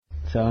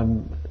So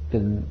I've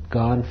been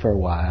gone for a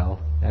while.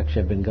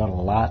 Actually, I've been gone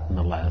a lot in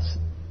the last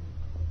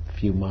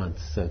few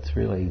months. So it's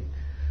really,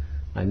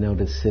 I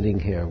noticed sitting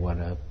here what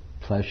a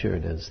pleasure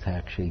it is to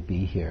actually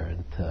be here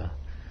and to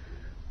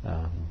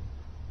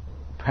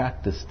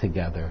practice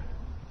together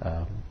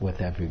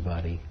with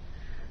everybody.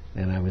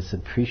 And I was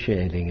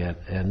appreciating it.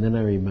 And then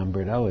I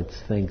remembered, oh, it's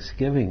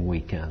Thanksgiving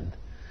weekend.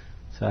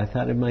 So I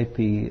thought it might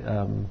be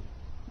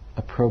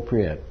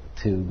appropriate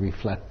to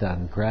reflect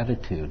on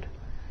gratitude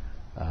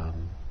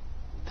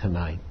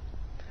tonight.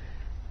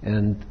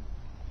 And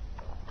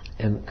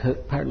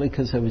partly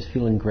because I was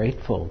feeling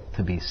grateful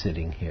to be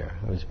sitting here.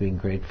 I was being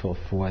grateful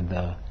for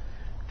the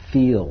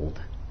field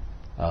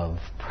of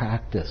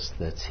practice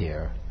that's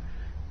here.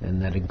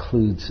 And that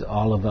includes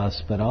all of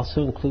us, but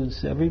also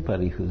includes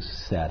everybody who's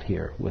sat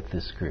here with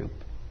this group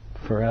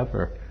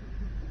forever.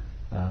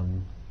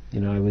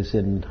 I was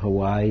in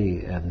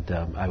Hawaii and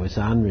I was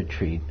on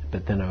retreat,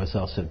 but then I was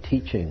also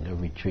teaching a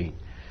retreat.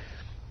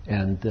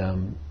 And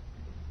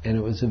it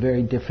was a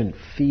very different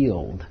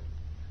field.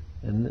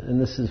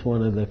 And this is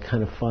one of the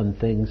kind of fun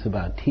things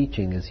about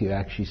teaching is you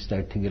actually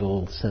start to get a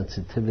little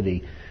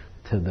sensitivity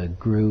to the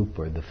group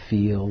or the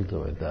field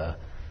or the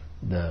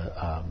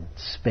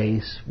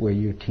space where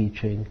you're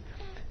teaching,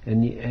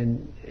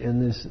 and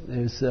there's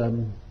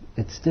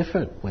it's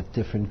different with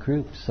different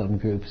groups. Some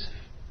groups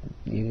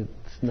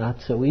it's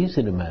not so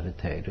easy to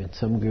meditate. In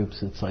some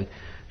groups it's like,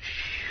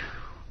 shh.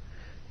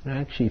 I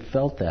actually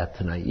felt that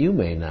tonight. You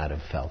may not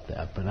have felt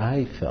that, but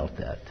I felt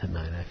that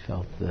tonight. I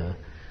felt a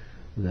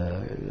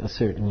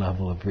certain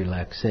level of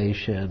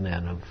relaxation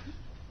and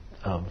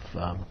of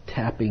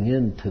tapping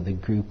into the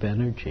group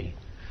energy.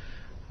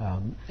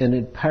 And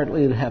it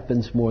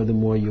happens more the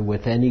more you're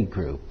with any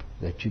group,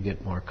 that you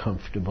get more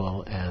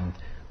comfortable and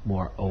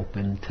more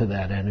open to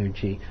that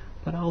energy.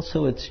 But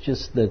also it's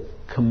just the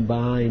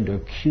combined or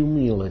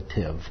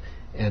cumulative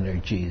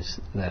energies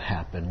that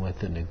happen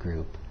within a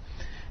group.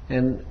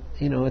 And,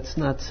 it's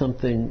not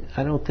something,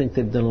 I don't think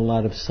they've done a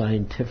lot of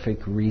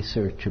scientific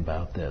research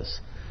about this,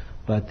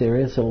 but there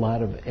is a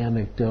lot of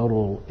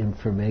anecdotal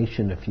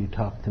information if you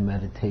talk to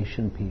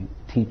meditation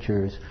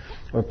teachers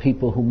or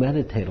people who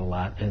meditate a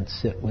lot and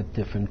sit with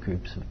different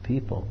groups of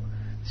people.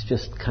 It's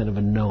just kind of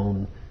a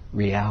known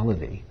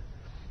reality.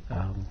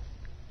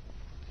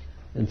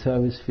 And so I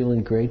was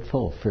feeling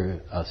grateful for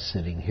us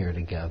sitting here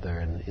together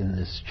and in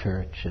this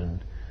church,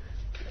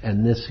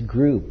 and this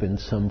group in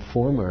some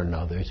form or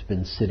another has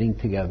been sitting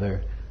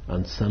together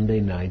on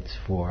Sunday nights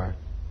for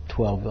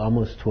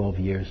almost 12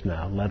 years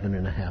now, 11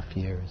 and a half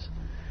years.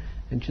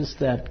 And just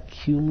that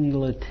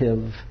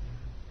cumulative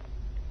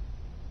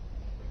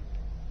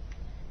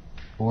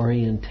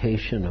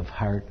orientation of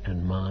heart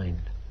and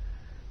mind,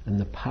 and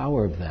the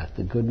power of that,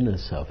 the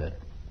goodness of it,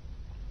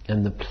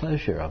 and the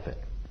pleasure of it.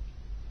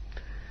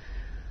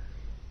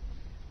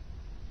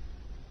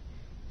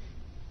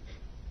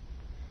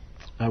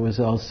 I was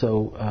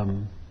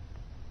also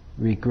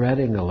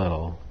regretting a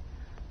little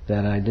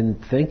that I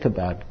didn't think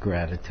about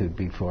gratitude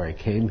before I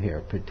came here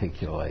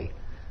particularly,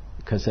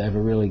 because I have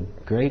a really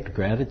great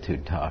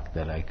gratitude talk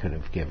that I could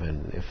have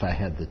given if I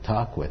had the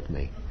talk with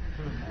me.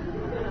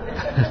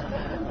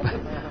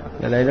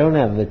 But I don't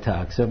have the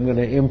talk, so I'm going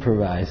to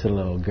improvise a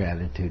little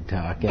gratitude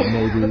talk,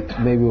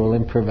 and maybe we'll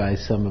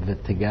improvise some of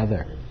it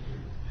together.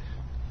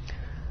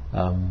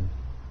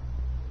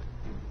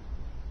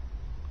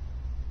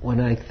 When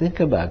I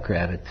think about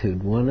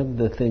gratitude, one of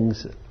the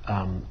things,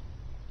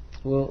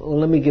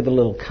 let me give a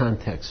little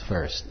context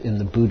first in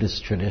the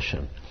Buddhist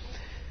tradition.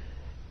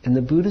 In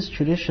the Buddhist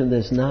tradition,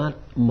 there's not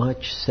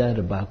much said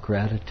about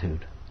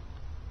gratitude.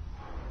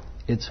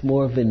 It's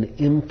more of an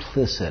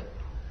implicit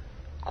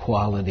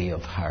quality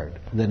of heart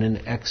than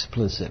an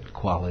explicit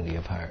quality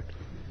of heart.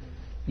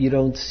 You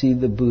don't see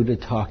the Buddha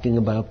talking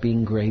about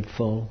being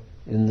grateful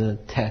in the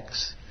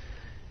texts.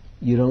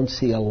 You don't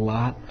see a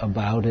lot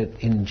about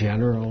it in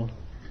general.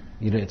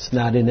 It's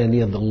not in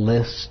any of the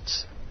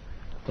lists.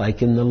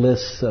 Like in the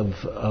lists of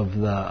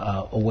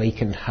the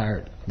awakened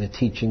heart, the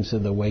teachings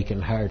of the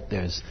awakened heart,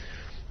 there's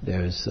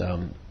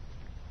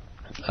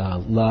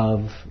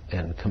love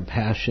and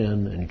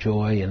compassion and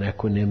joy and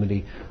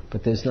equanimity,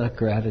 but there's not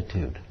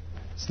gratitude.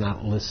 It's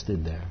not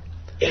listed there.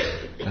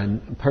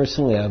 And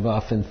personally, I've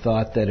often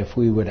thought that if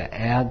we were to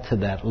add to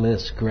that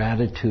list,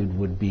 gratitude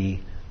would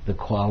be the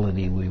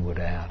quality we would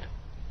add.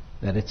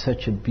 That it's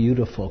such a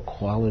beautiful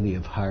quality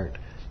of heart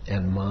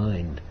and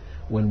mind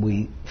when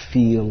we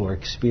feel or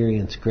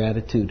experience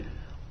gratitude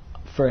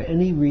for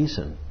any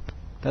reason.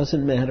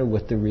 Doesn't matter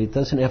what the reason.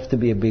 Doesn't have to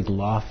be a big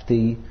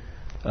lofty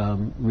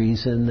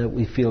reason that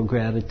we feel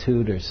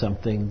gratitude or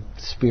something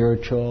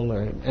spiritual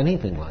or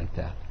anything like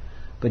that.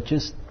 But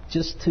just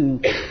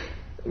to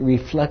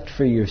reflect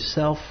for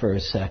yourself for a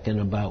second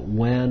about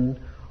when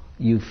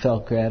you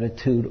felt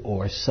gratitude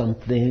or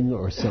something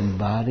or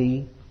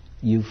somebody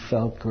you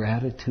felt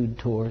gratitude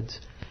towards,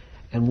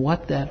 and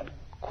what that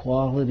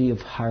quality of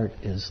heart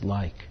is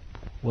like,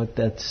 what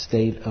that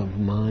state of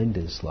mind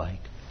is like.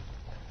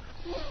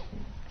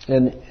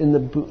 And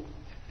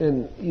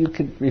you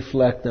could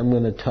reflect. I'm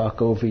going to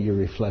talk over your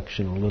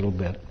reflection a little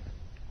bit.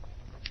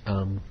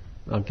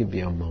 I'll give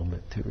you a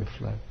moment to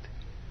reflect.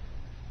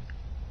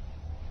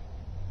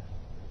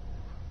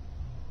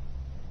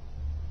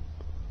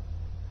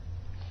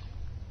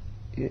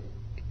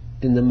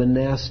 In the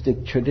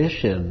monastic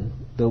tradition,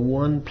 the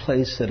one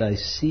place that I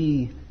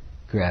see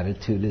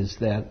gratitude is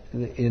that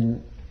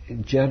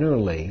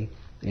generally,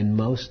 in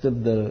most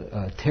of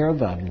the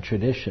Theravadan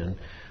tradition,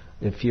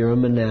 if you're a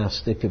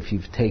monastic, if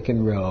you've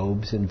taken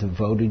robes and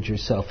devoted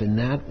yourself in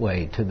that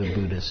way to the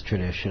Buddhist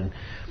tradition,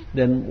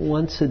 then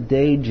once a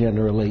day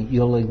generally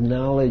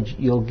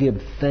you'll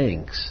give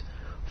thanks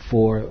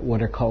for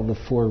what are called the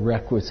four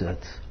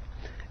requisites.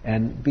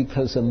 And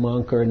because a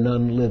monk or a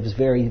nun lives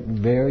very,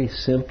 very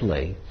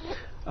simply,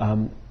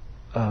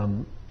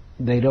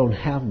 they don't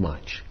have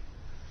much.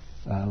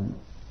 And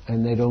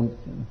they don't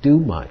do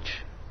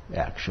much,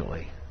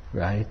 actually,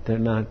 right? They're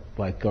not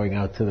like going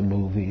out to the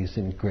movies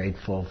and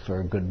grateful for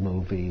a good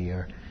movie,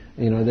 or,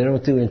 they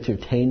don't do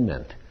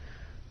entertainment.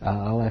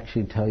 I'll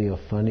actually tell you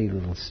a funny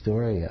little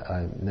story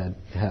that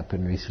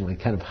happened recently.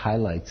 Kind of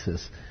highlights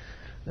this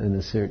in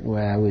a certain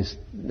way. I was,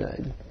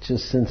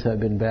 just since I've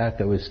been back,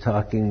 I was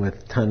talking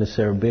with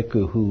Thanissaro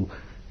Bhikkhu, who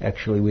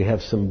actually we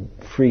have some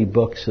free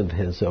books of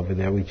his over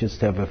there. We just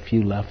have a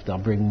few left. I'll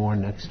bring more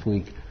next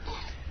week.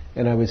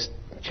 And I was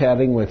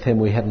chatting with him.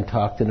 We hadn't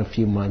talked in a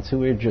few months, and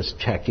we were just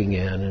checking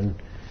in and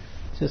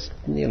just,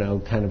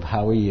 kind of,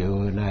 how are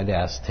you? And I'd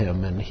asked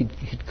him, and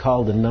he'd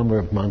called a number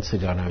of months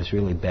ago, and I was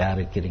really bad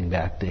at getting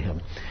back to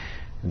him.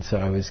 And so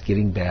I was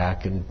getting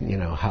back, and,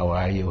 how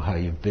are you? How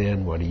you've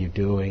been? What are you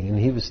doing? And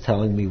he was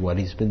telling me what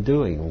he's been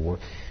doing.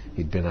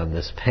 He'd been on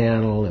this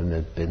panel, and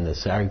there'd been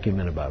this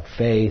argument about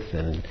faith,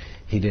 and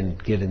he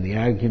didn't get in the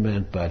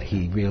argument, but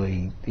he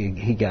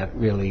got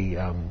really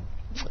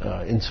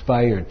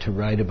inspired to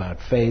write about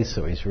faith,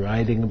 so he's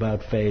writing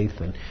about faith,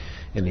 and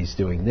he's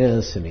doing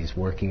this, and he's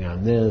working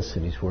on this,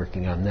 and he's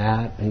working on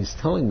that, and he's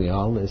telling me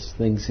all these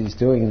things he's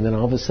doing, and then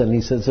all of a sudden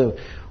he says, "So,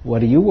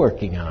 what are you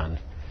working on?"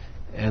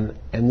 And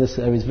this,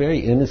 I was very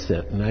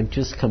innocent, and I'd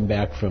just come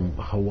back from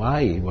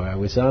Hawaii, where I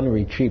was on a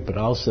retreat, but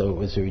also it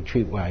was a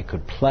retreat where I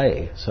could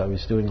play, so I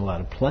was doing a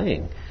lot of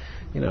playing.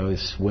 I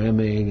was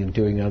swimming and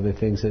doing other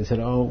things. I said,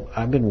 "Oh,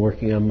 I've been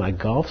working on my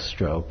golf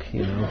stroke,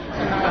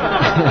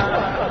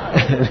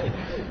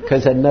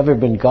 because I'd never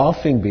been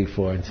golfing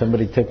before, and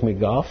somebody took me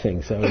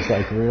golfing, so I was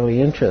like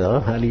really interested. Oh,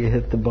 how do you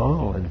hit the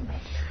ball?"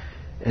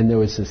 And there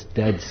was this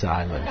dead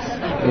silence.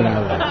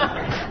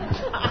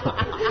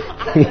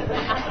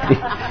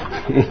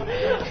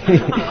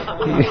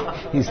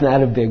 He's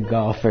not a big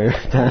golfer.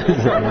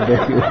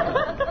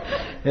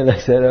 And I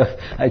said,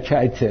 I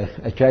tried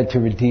to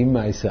redeem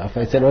myself.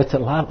 I said, it's a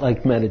lot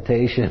like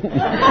meditation.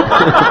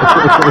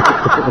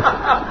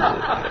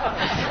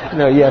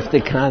 You have to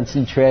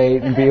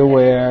concentrate and be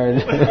aware.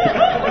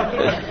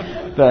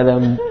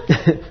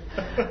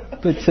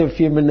 But so if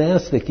you're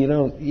monastic,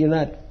 you're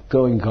not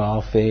going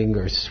golfing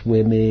or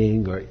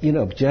swimming or,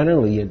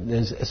 generally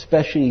there's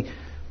especially,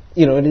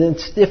 and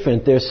it's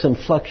different. There's some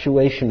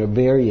fluctuation or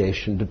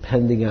variation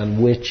depending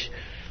on which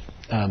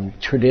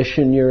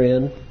tradition you're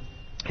in.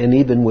 And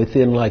even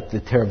within, like the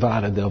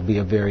Theravada, there'll be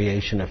a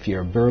variation if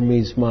you're a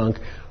Burmese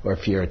monk or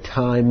if you're a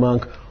Thai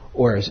monk,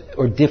 or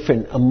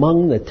different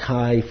among the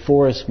Thai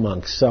forest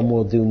monks. Some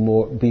will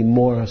be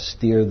more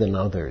austere than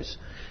others,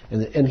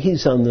 and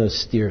he's on the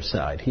austere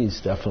side.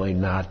 He's definitely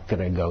not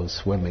going to go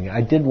swimming.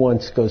 I did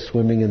once go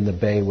swimming in the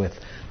bay with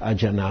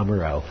Ajahn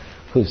Amaro,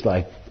 who's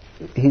like,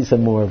 he's a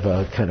more of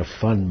a kind of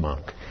fun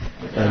monk,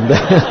 and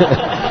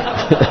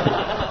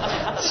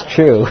it's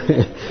true,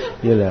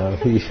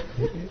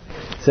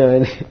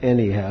 So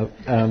anyhow,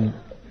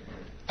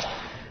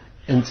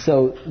 and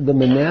so the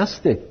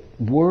monastic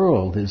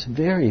world is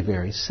very,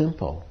 very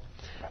simple.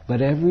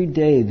 But every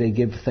day they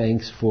give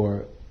thanks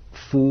for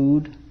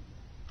food,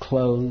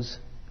 clothes,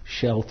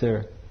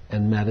 shelter,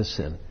 and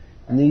medicine.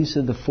 And these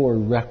are the four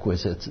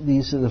requisites.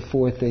 These are the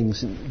four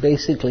things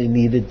basically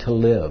needed to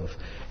live,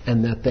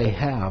 and that they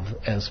have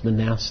as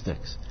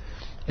monastics.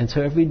 And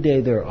so every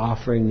day they're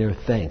offering their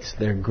thanks,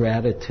 their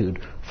gratitude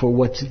for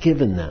what's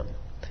given them.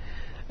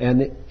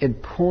 And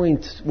it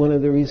points, one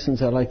of the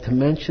reasons I like to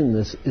mention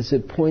this is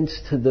it points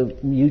to the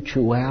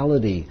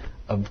mutuality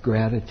of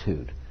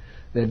gratitude.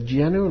 That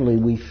generally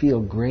we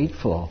feel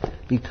grateful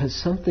because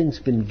something's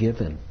been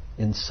given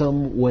in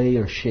some way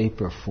or shape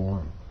or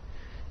form.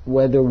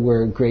 Whether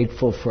we're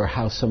grateful for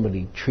how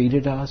somebody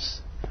treated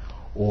us,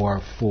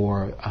 or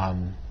for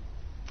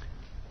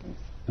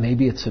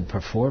maybe it's a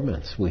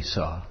performance we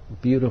saw,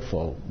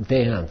 beautiful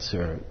dance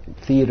or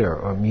theater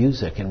or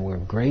music, and we're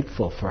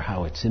grateful for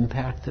how it's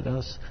impacted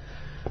us.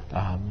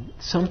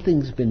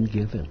 Something's been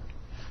given.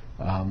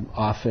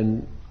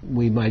 Often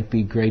we might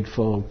be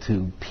grateful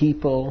to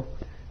people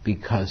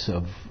because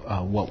of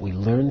what we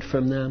learned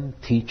from them,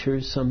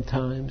 teachers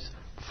sometimes,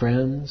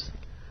 friends,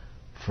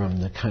 from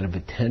the kind of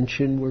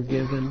attention we're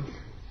given.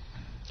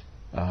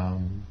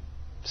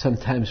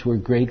 Sometimes we're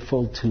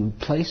grateful to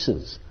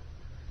places,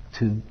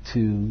 to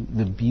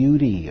the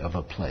beauty of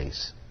a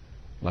place.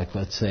 Like,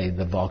 let's say,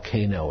 the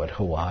volcano at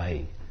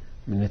Hawaii.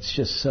 I mean, it's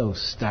just so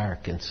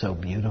stark and so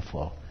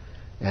beautiful.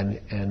 and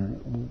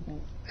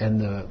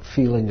the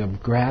feeling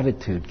of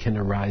gratitude can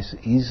arise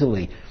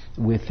easily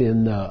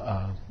within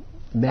the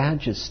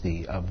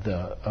majesty of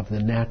the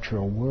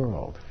natural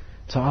world.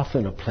 It's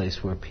often a place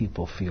where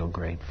people feel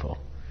grateful.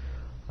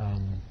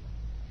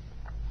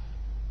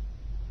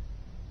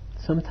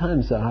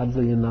 Sometimes,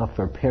 oddly enough,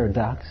 or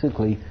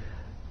paradoxically,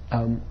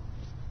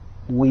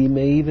 we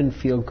may even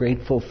feel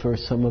grateful for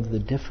some of the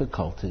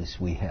difficulties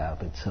we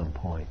have at some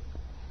point.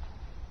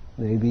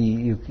 Maybe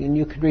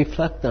you could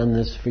reflect on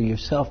this for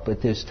yourself,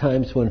 but there's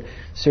times when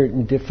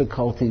certain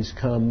difficulties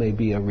come,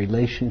 maybe a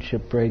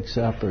relationship breaks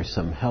up or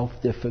some health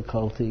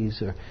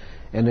difficulties,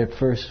 and at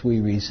first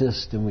we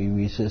resist and we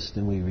resist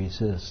and we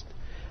resist.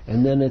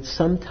 And then it's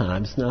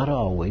sometimes, not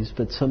always,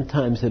 but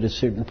sometimes at a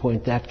certain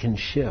point that can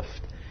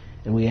shift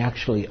and we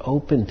actually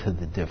open to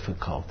the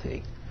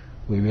difficulty.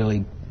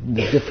 The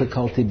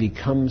difficulty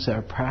becomes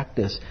our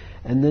practice,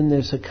 and then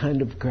there's a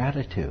kind of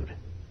gratitude.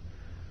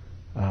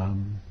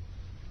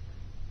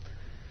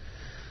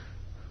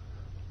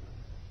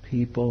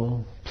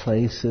 People,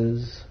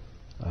 places,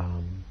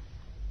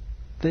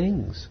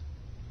 things.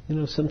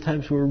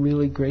 Sometimes we're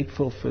really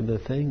grateful for the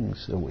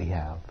things that we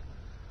have.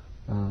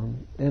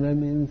 And I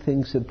mean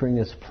things that bring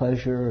us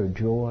pleasure or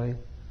joy.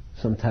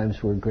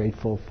 Sometimes we're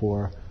grateful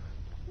for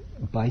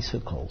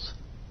bicycles,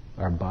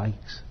 our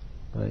bikes.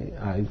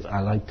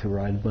 I like to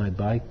ride my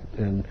bike,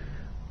 and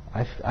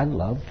I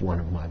love one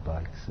of my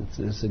bikes.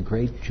 It's a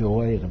great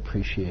joy and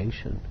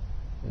appreciation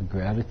and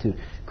gratitude.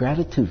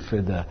 Gratitude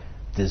for the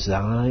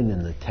design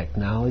and the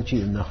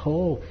technology and the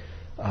whole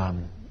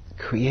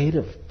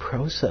creative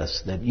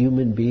process that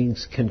human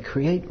beings can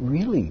create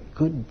really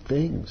good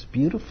things,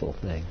 beautiful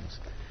things.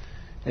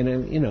 And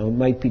it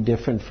might be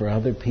different for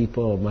other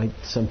people.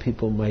 Some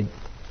people might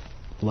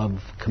love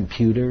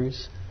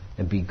computers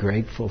and be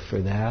grateful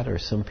for that, or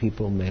some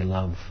people may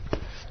love,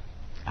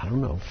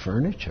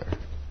 furniture,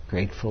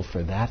 grateful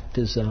for that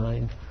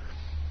design.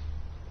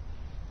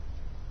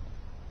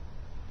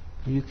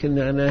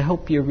 And I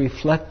hope you're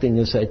reflecting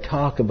as I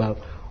talk about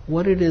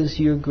what it is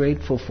you're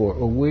grateful for,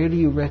 or where do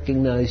you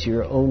recognize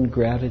your own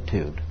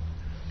gratitude?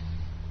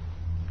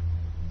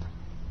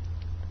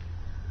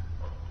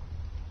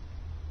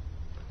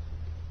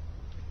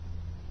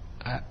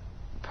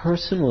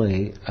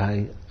 Personally,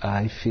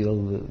 I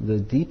feel the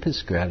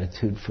deepest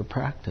gratitude for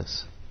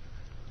practice,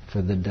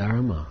 for the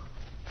Dharma,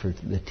 for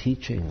the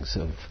teachings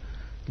of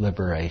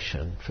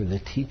liberation, for the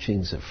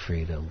teachings of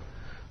freedom,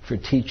 for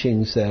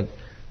teachings that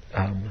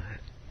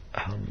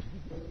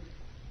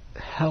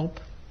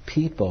help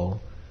people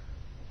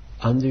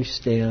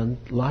understand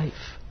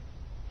life,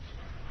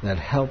 that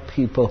help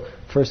people,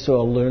 first of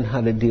all, learn how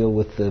to deal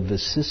with the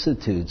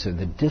vicissitudes or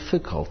the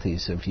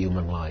difficulties of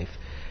human life,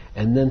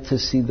 and then to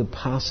see the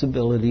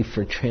possibility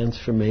for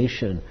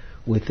transformation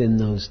within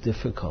those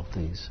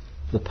difficulties,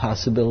 the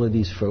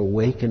possibilities for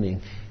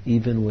awakening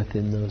even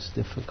within those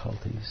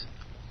difficulties.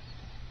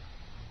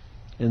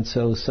 And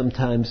so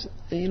sometimes,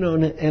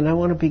 and I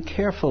want to be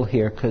careful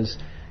here, because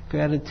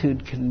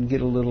gratitude can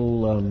get a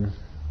little,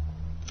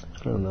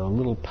 a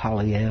little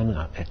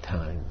Pollyanna at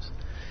times.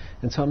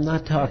 And so I'm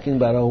not talking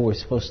about, we're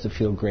supposed to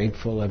feel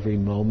grateful every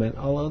moment,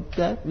 although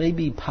that may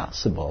be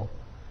possible.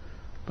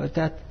 But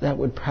that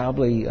would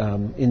probably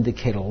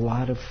indicate a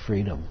lot of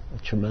freedom,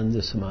 a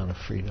tremendous amount of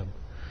freedom.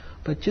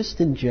 But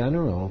just in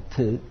general,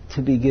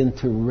 to begin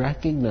to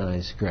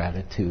recognize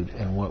gratitude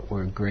and what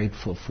we're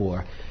grateful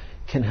for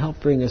can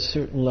help bring a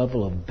certain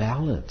level of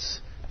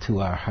balance to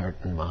our heart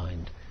and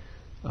mind.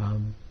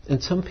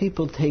 And some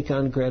people take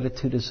on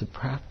gratitude as a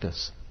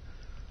practice.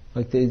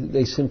 Like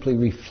they simply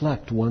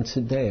reflect once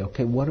a day,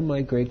 okay, what am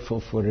I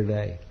grateful for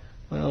today?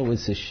 Well, it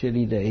was a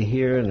shitty day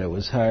here, and it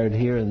was hard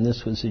here, and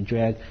this was a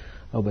drag.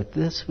 Oh, but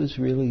this was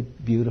really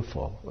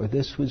beautiful, or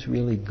this was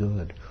really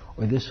good,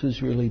 or this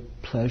was really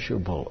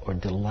pleasurable, or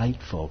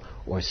delightful,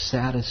 or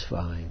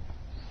satisfying.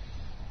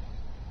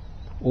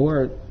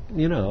 Or,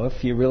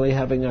 if you're really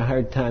having a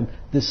hard time,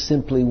 this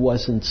simply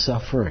wasn't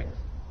suffering,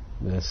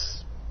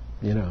 this,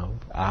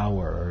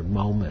 hour or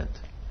moment.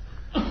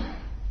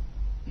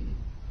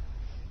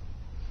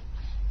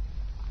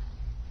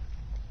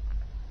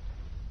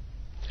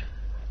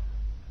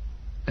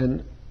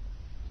 And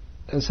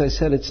as I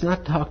said, it's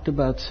not talked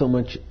about so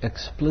much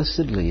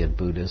explicitly in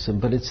Buddhism,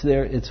 but it's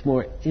there, it's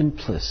more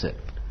implicit.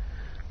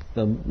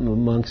 The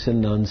monks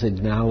and nuns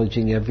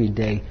acknowledging every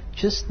day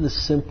just the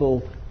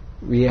simple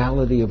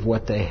reality of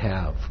what they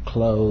have: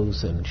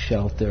 clothes and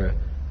shelter,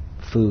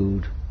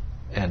 food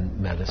and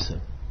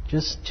medicine.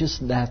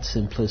 Just that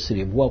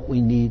simplicity of what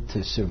we need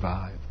to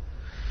survive.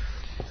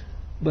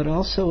 But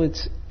also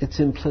it's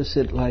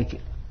implicit,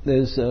 like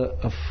there's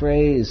a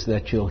phrase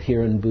that you'll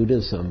hear in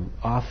Buddhism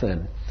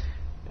often,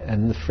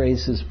 and the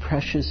phrase is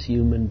precious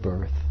human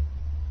birth.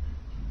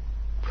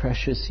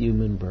 Precious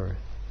human birth.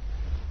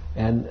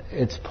 And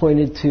it's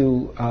pointed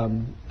to,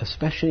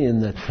 especially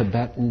in the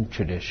Tibetan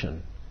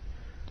tradition,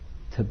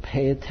 to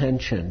pay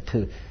attention,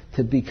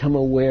 to become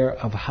aware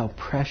of how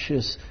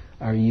precious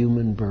our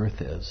human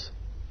birth is.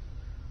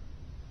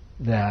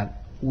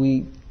 That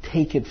we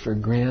take it for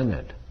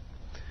granted.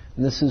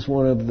 And this is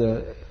one of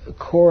the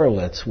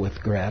correlates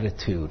with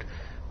gratitude.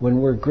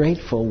 When we're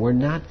grateful, we're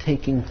not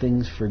taking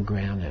things for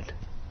granted.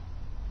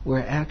 We're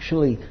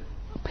actually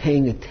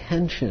paying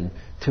attention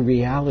to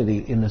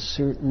reality in a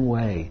certain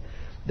way,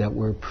 that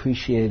we're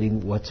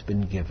appreciating what's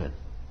been given.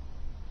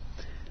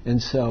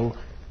 And so,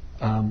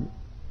 to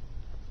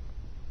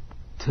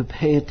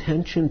pay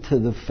attention to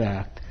the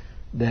fact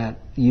that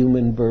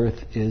human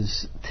birth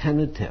is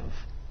tentative,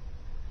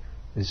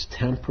 is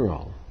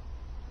temporal,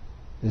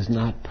 is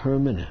not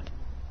permanent,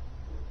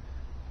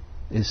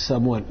 is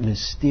somewhat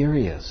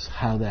mysterious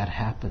how that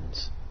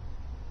happens.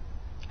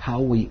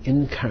 How we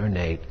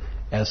incarnate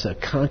as a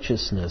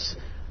consciousness,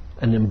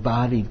 an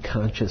embodied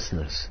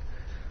consciousness,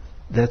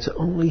 that's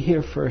only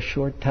here for a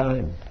short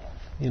time.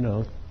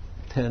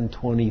 10,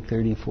 20,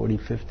 30, 40,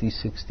 50,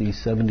 60,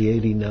 70,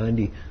 80,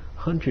 90,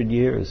 100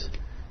 years.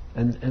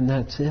 And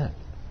that's it.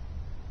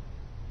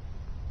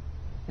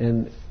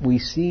 And we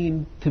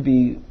seem to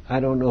be, I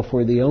don't know if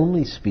we're the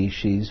only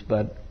species,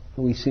 but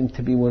we seem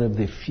to be one of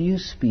the few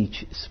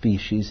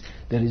species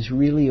that is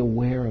really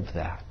aware of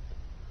that.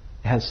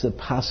 Has the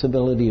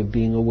possibility of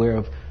being aware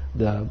of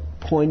the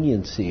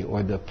poignancy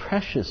or the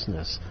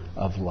preciousness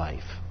of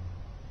life.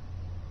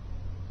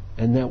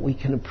 And that we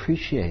can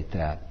appreciate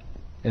that.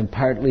 And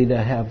partly to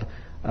have,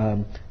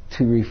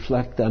 to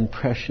reflect on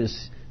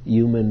precious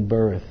human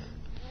birth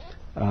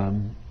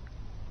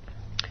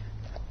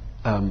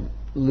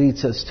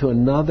leads us to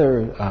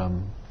another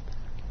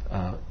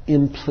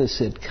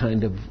implicit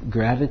kind of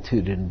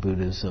gratitude in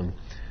Buddhism.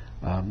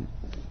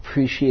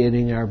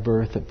 Appreciating our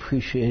birth,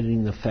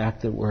 appreciating the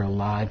fact that we're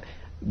alive,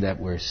 that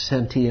we're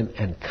sentient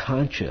and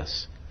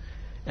conscious,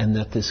 and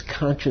that this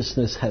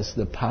consciousness has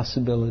the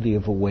possibility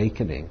of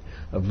awakening,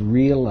 of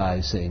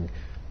realizing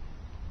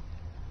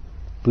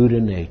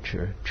Buddha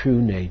nature,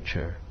 true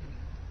nature,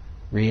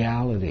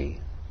 reality,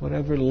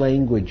 whatever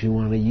language you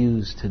want to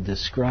use to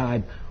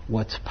describe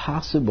what's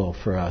possible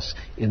for us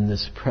in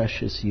this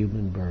precious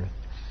human birth.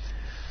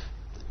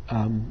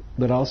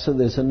 But also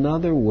there's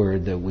another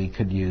word that we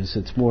could use.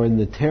 It's more in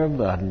the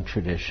Theravadan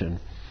tradition,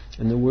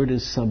 and the word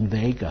is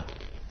samvega.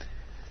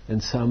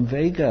 And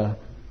samvega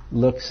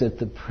looks at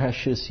the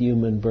precious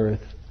human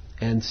birth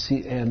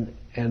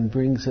and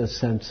brings a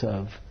sense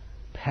of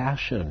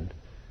passion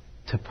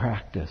to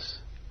practice,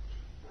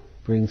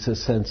 brings a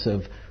sense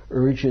of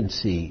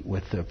urgency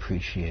with the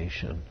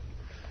appreciation,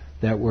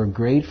 that we're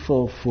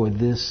grateful for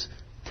this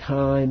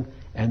time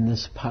and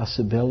this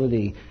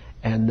possibility,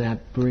 and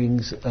that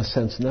brings a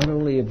sense not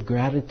only of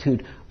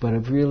gratitude, but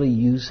of really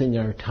using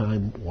our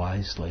time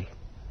wisely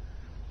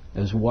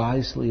as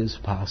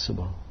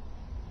possible,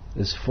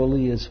 as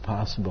fully as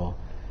possible,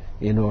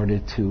 in order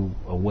to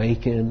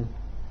awaken,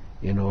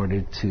 in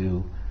order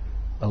to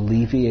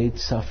alleviate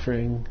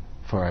suffering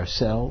for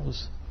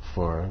ourselves,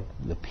 for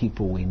the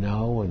people we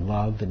know and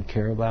love and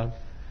care about,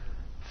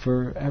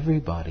 for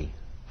everybody,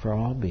 for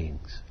all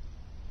beings.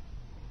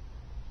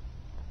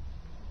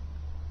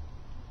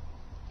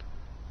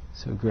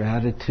 So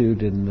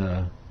gratitude in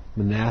the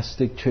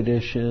monastic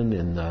tradition,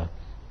 in the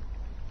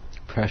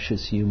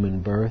precious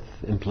human birth,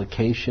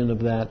 implication of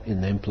that,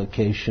 in the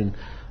implication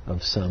of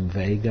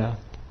samvega.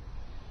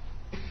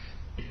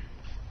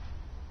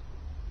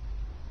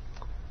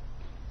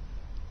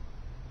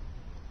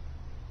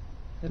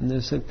 And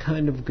there's a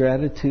kind of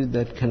gratitude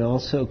that can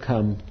also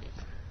come,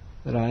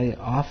 that I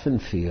often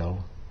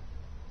feel,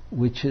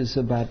 which is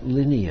about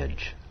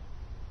lineage,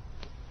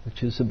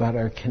 which is about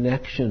our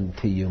connection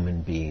to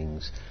human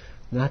beings.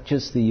 Not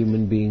just the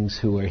human beings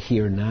who are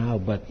here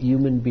now, but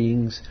human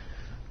beings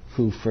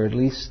who for at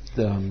least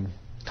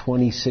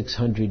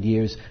 2,600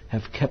 years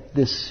have kept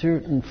this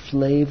certain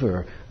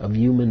flavor of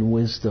human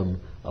wisdom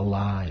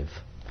alive.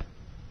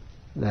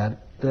 That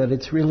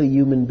it's really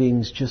human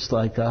beings just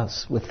like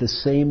us, with the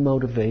same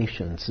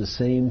motivations, the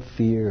same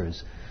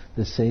fears,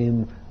 the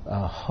same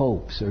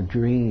hopes or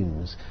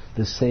dreams,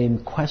 the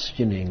same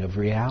questioning of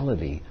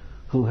reality,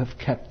 who have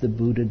kept the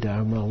Buddha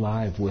Dharma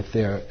alive with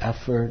their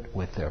effort,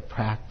 with their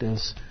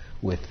practice,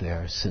 with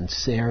their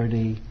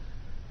sincerity.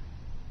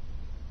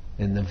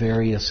 In the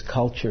various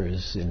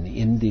cultures in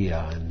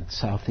India and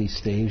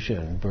Southeast Asia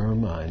and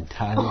Burma and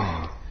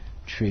Thailand,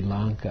 Sri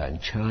Lanka and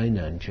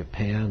China and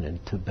Japan and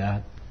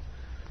Tibet,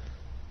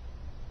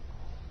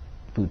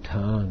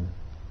 Bhutan.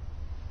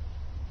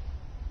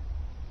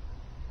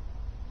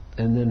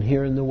 And then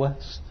here in the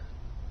West,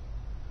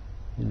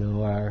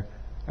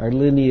 our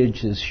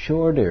lineage is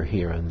shorter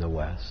here in the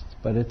West,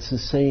 but it's the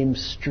same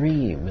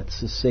stream. It's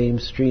the same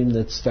stream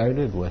that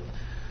started with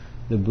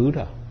the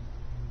Buddha.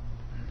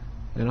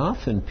 And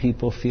often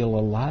people feel a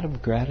lot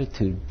of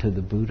gratitude to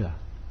the Buddha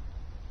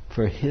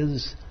for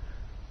his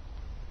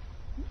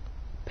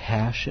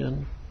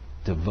passion,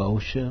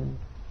 devotion,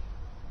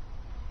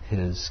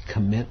 his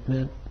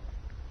commitment,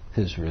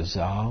 his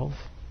resolve,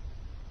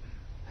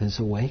 his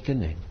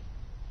awakening,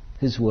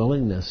 his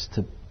willingness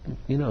to,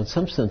 in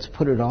some sense,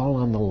 put it all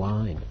on the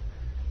line.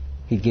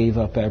 He gave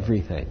up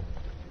everything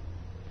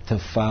to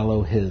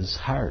follow his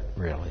heart,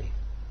 really,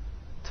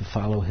 to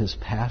follow his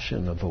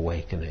passion of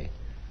awakening.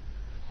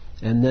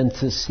 And then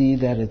to see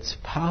that it's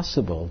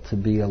possible to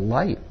be a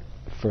light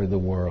for the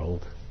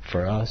world,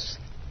 for us.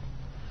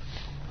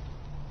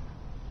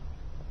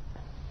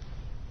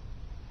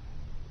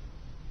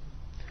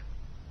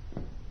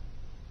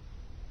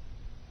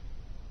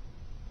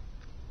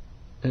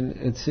 And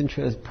it's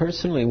interesting,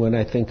 personally, when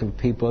I think of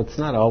people, it's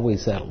not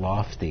always that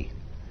lofty.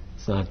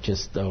 It's not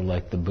just,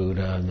 like the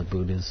Buddha and the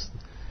Buddhas.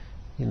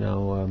 You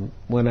know,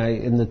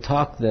 in the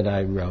talk that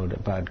I wrote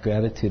about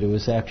gratitude, it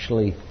was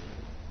actually,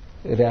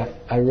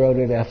 I wrote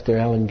it after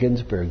Allen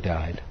Ginsberg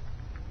died.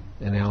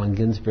 And Allen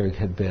Ginsberg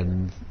had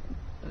been,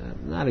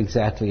 not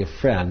exactly a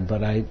friend,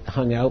 but I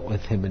hung out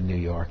with him in New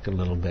York a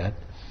little bit.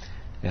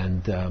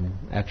 And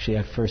actually,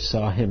 I first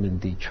saw him in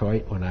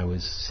Detroit when I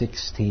was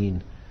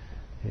 16.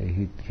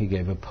 He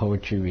gave a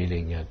poetry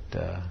reading at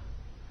a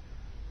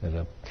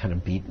kind of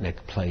beatnik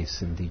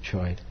place in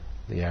Detroit,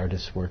 the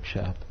Artist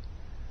Workshop.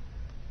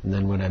 And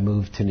then when I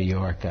moved to New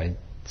York, I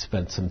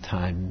spent some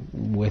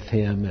time with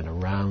him and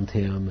around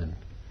him,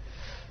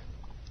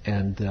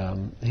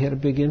 and he had a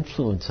big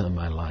influence on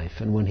my life.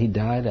 And when he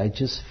died, I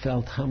just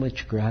felt how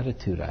much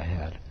gratitude I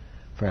had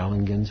for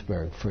Allen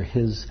Ginsberg, for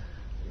his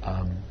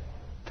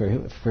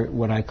for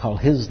what I call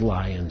his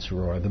lion's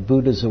roar. The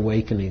Buddha's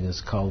awakening is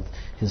called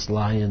his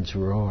lion's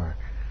roar.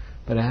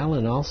 But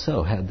Allen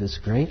also had this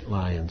great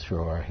lion's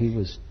roar. He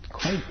was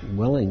quite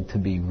willing to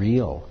be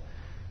real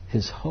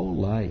his whole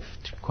life,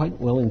 quite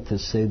willing to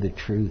say the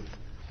truth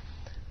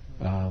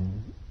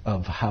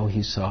of how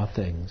he saw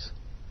things.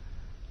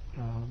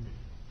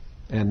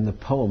 And the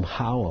poem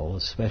Howl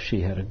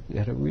especially had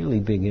a really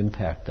big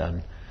impact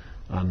on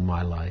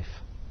my life.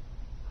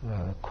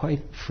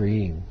 Quite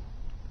freeing.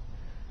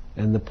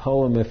 And the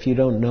poem, if you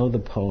don't know the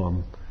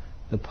poem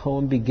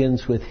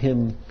begins with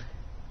him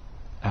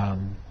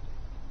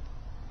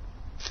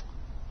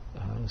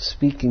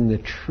speaking the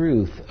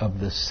truth of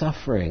the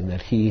suffering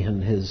that he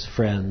and his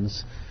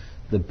friends,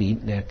 the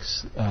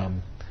beatniks,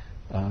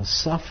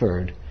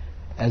 suffered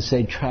as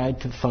they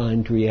tried to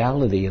find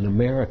reality in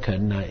America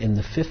in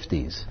the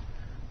 50s,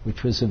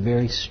 which was a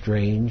very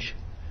strange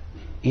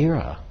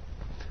era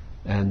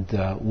and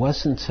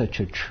wasn't such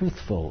a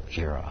truthful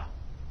era.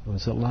 There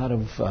was a lot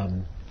of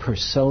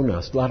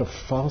personas, a lot of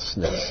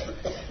falseness,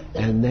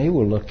 and they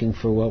were looking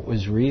for what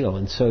was real.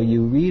 And so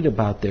you read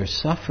about their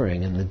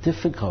suffering and the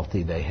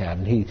difficulty they had.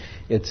 And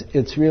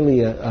it's really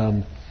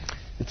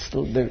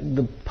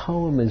the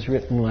poem is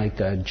written like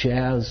a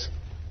jazz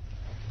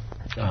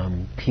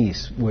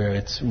piece where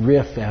it's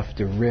riff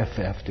after riff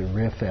after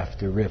riff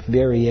after riff,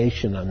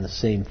 variation on the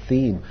same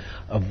theme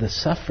of the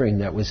suffering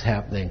that was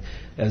happening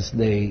as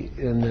they,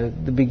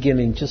 in the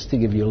beginning, just to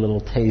give you a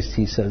little taste,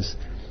 he says,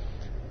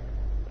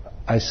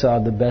 I saw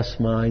the best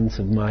minds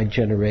of my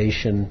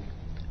generation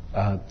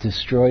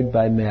destroyed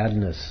by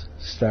madness,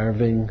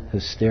 starving,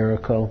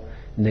 hysterical,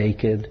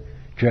 naked,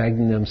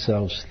 dragging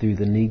themselves through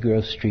the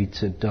Negro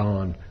streets at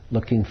dawn,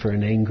 looking for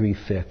an angry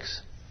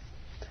fix.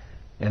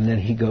 And then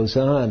he goes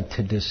on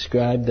to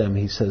describe them.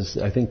 He says,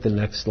 I think the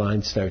next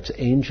line starts,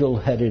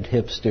 angel-headed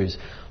hipsters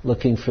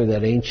looking for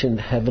that ancient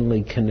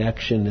heavenly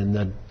connection in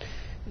the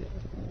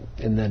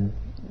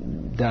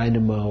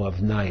dynamo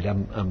of night.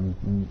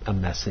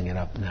 I'm messing it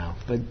up now,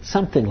 but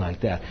something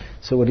like that.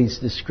 So what he's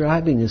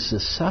describing is the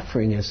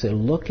suffering as they're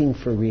looking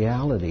for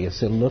reality,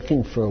 as they're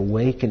looking for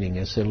awakening,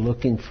 as they're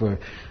looking for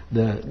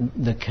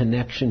the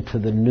connection to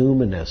the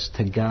numinous,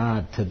 to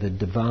God, to the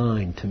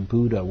divine, to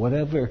Buddha,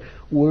 whatever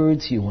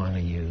words you want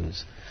to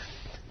use.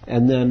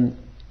 And then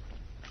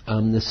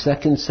the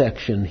second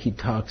section, he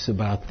talks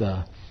about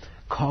the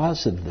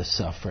cause of the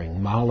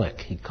suffering.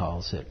 Moloch, he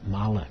calls it,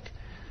 Moloch.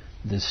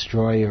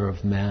 Destroyer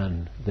of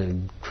man, the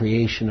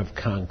creation of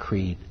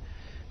concrete,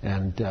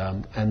 and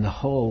the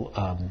whole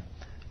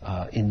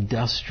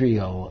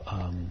industrial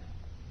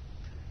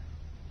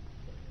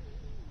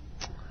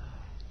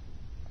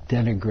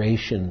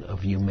denigration of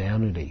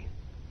humanity,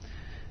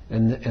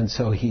 and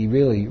so he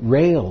really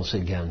rails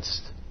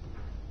against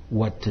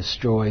what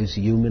destroys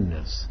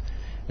humanness.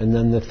 And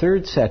then the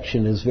third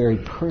section is very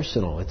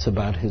personal. It's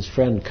about his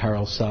friend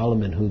Carl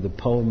Solomon, who the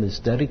poem is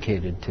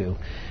dedicated to.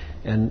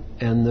 And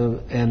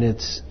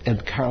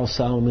Carl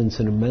Solomon's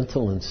in a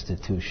mental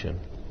institution,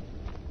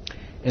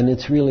 and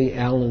it's really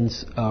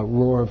Allen's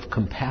roar of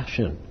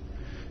compassion.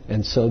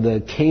 And so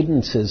the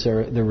cadences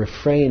are, the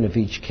refrain of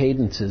each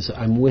cadence is,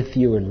 I'm with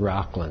you in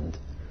Rockland,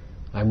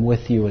 I'm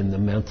with you in the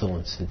mental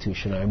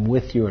institution, I'm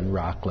with you in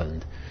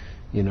Rockland,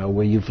 you know,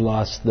 where you've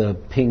lost the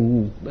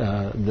ping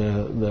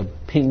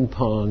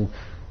pong.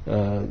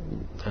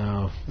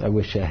 I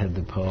wish I had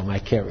the poem. I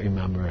can't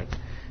remember it.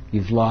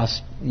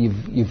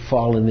 You've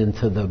fallen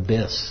into the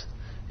abyss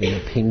in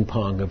the ping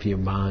pong of your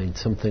mind,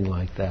 something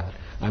like that.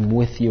 I'm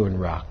with you in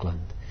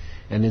Rockland.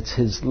 And it's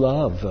his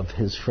love of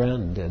his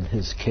friend and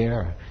his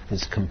care,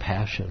 his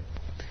compassion.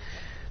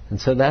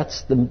 And so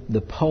that's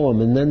the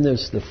poem. And then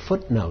there's the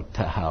footnote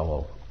to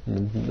Howl.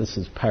 And this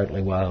is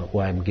partly why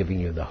I'm giving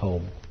you the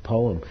whole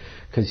poem.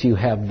 Because you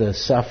have the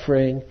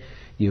suffering,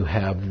 you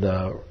have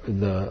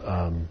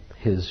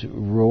his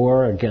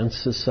roar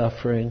against the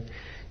suffering,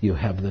 you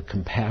have the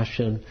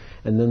compassion,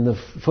 and then the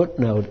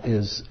footnote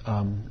is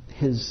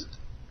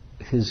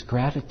his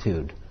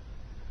gratitude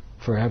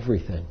for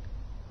everything.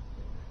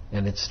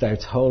 And it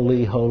starts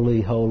holy,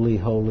 holy, holy,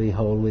 holy,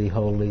 holy,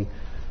 holy.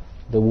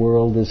 The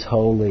world is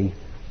holy.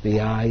 The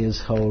eye is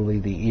holy.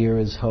 The ear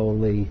is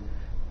holy.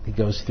 He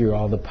goes through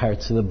all the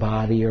parts of the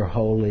body are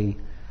holy.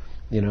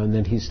 And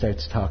then he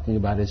starts talking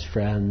about his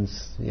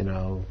friends.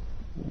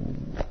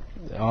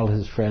 All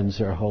his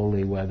friends are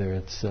holy, whether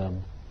it's,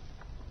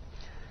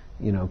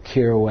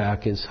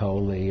 Kerouac is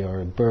holy,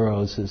 or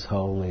Burroughs is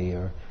holy,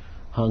 or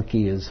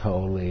Hunky is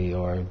holy,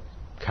 or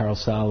Carl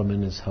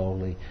Solomon is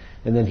holy.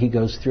 And then he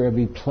goes through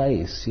every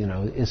place.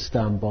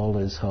 Istanbul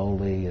is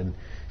holy, and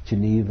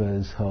Geneva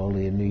is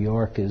holy, and New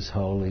York is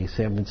holy,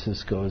 San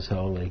Francisco is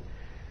holy.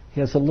 He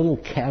has a little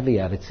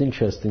caveat. It's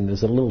interesting.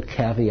 There's a little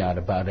caveat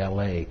about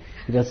L.A.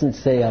 He doesn't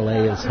say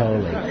L.A. is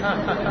holy.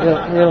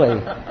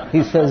 Really.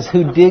 He says,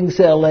 who digs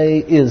L.A.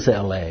 is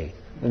L.A.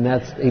 And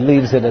he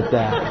leaves it at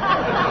that.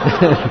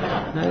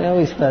 I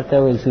always thought that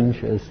was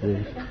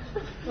interesting.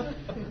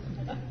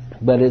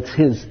 But it's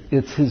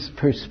his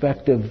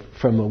perspective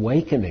from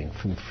awakening,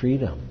 from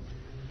freedom.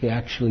 He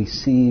actually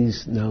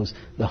knows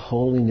the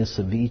holiness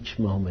of each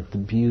moment, the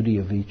beauty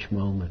of each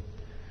moment.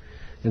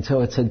 And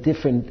so it's a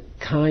different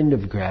kind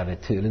of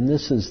gratitude. And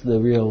this is the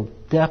real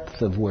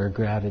depth of where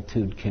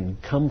gratitude can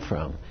come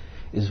from,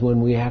 is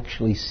when we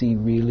actually see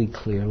really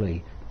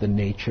clearly the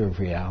nature of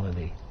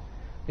reality.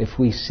 If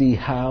we see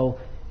how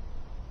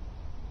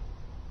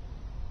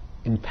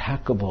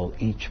impeccable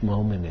each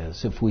moment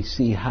is, if we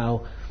see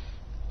how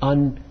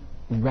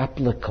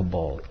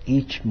unreplicable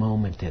each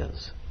moment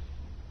is,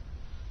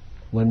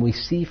 when we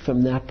see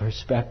from that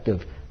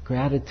perspective,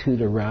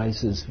 gratitude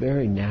arises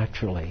very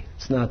naturally.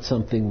 It's not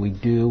something we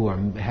do or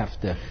have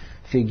to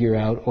figure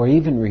out or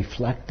even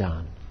reflect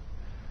on.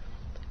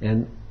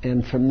 And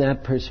from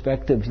that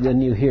perspective, then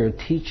you hear a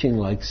teaching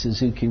like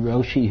Suzuki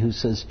Roshi, who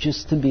says,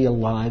 just to be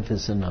alive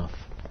is enough.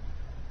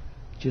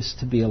 Just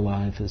to be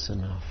alive is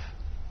enough.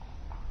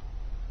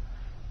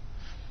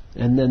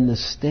 And then the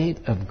state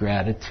of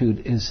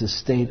gratitude is a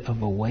state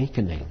of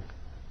awakening.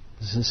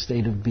 It's a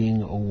state of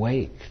being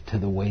awake to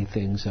the way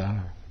things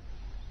are.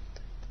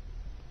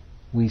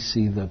 We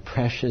see the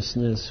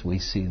preciousness, we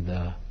see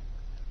the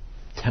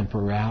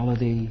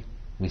temporality,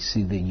 we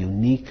see the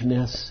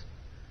uniqueness,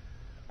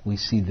 we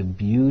see the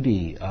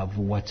beauty of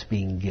what's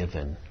being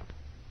given.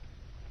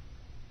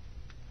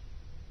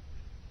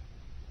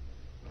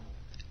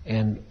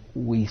 And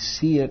we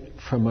see it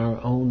from our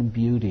own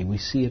beauty, we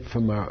see it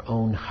from our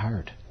own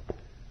heart.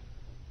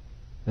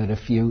 That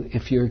if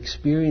you're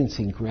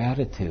experiencing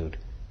gratitude,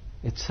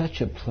 it's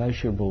such a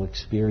pleasurable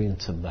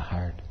experience of the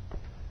heart.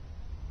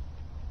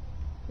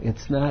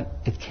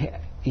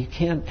 You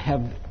can't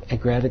have a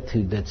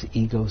gratitude that's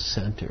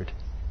ego-centered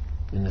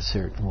in a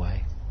certain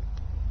way.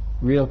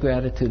 Real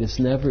gratitude is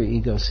never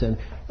ego-centered.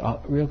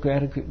 Real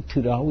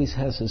gratitude always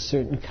has a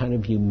certain kind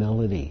of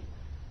humility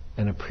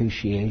and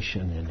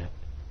appreciation in it.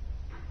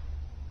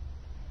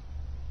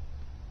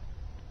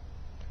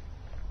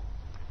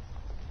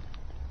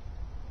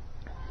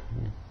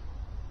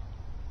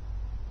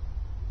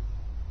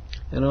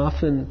 And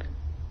often,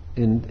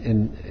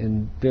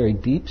 in very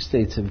deep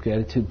states of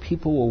gratitude,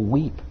 people will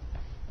weep,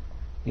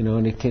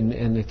 and it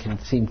can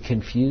seem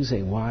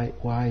confusing. Why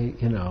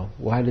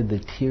did the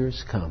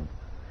tears come?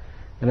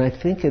 And I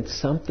think it's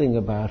something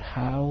about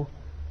how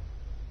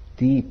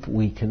deep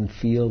we can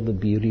feel the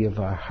beauty of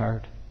our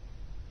heart,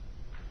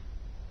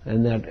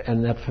 and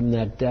that from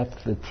that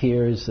depth, the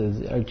tears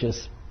are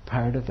just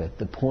part of it.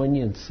 The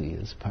poignancy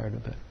is part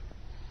of it.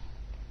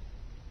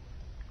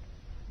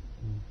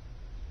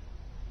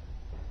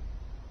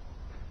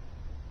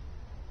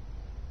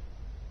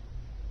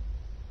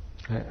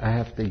 I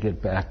have to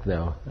get back,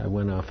 though. I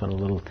went off on a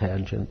little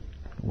tangent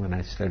when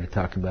I started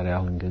talking about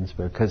Allen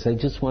Ginsberg, because I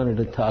just wanted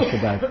to talk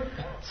about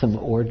some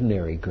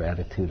ordinary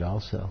gratitude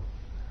also.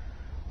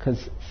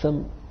 Because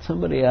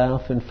somebody I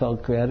often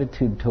felt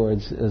gratitude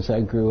towards as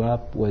I grew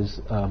up was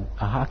a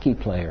hockey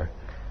player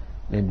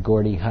named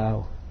Gordie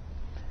Howe.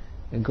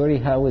 And Gordie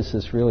Howe was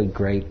this really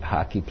great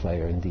hockey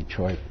player in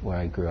Detroit, where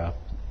I grew up.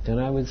 And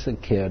I was a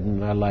kid,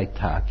 and I liked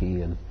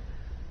hockey, and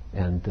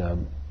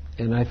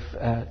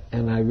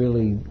I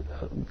really,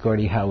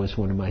 Gordie Howe was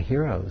one of my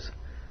heroes.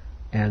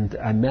 And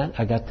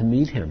I got to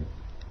meet him.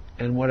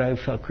 And what I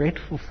felt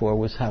grateful for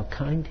was how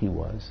kind he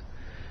was.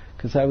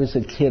 Because I was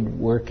a kid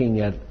working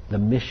at the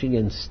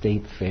Michigan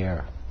State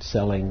Fair,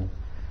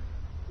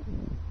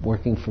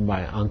 working for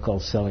my uncle,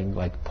 selling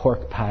like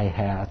pork pie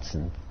hats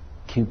and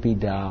Kewpie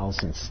dolls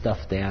and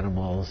stuffed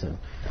animals. And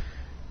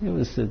it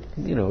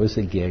was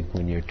a gig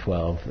when you're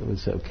 12. It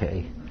was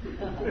okay.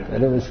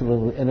 But it was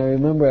and I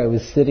remember I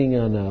was sitting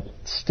on a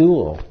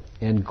stool,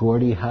 and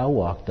Gordie Howe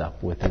walked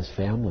up with his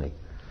family.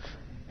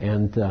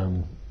 And,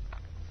 I'm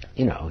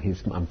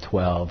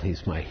 12,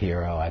 he's my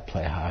hero, I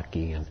play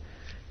hockey, and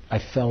I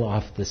fell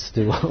off the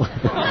stool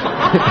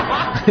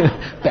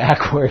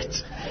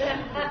backwards.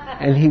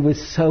 And he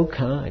was so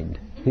kind.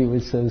 He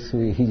was so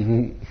sweet.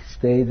 He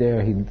stayed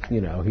there. He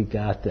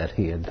got that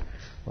he had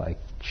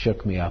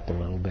shook me up a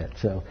little bit.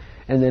 So,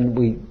 and then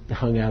we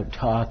hung out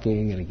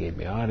talking, and he gave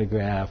me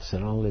autographs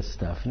and all this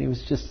stuff. And he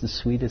was just the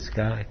sweetest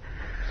guy.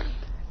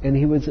 And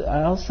he was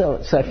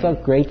so I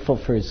felt grateful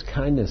for his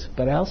kindness,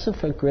 but I also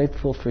felt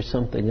grateful for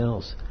something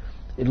else.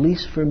 At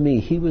least for me,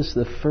 he was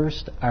the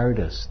first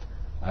artist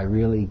I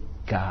really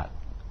got.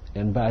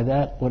 And by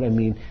that, what I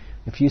mean,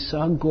 if you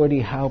saw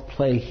Gordie Howe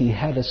play, he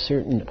had a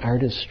certain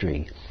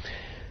artistry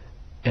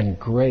and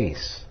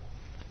grace.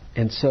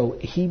 And so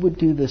he would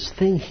do this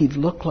thing, he'd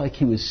look like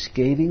he was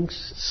skating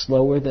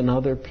slower than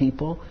other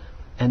people,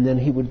 and then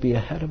he would be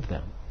ahead of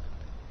them.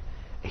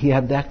 He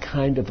had that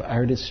kind of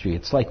artistry.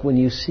 It's like when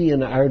you see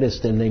an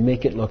artist and they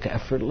make it look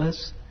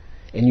effortless,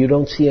 and you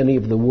don't see any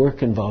of the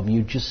work involved,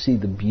 you just see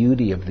the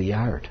beauty of the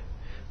art.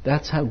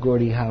 That's how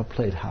Gordie Howe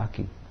played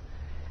hockey.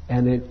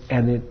 And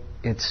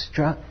it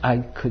struck, I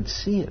could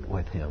see it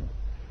with him.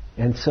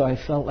 And so I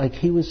felt like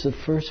he was the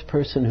first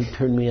person who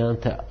turned me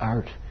on to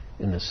art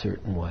in a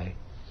certain way.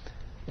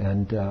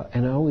 And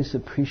I always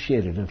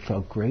appreciated and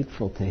felt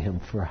grateful to him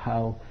for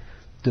how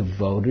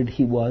devoted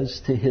he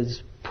was to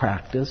his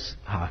practice,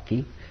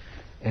 hockey,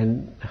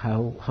 and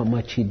how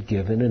much he'd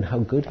given and how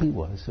good he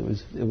was.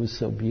 It was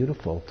so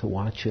beautiful to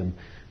watch him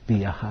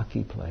be a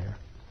hockey player.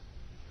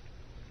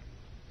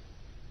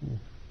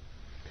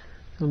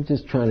 I'm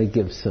just trying to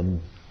give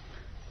some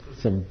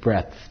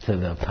breadth to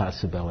the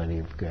possibility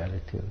of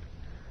gratitude.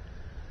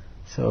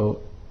 So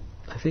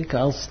I think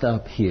I'll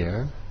stop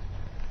here,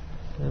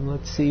 and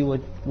let's see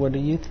what do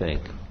you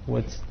think?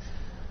 What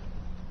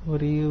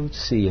do you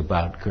see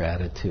about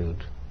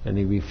gratitude?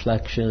 Any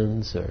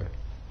reflections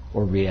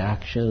or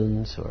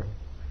reactions or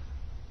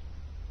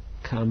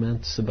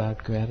comments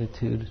about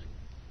gratitude?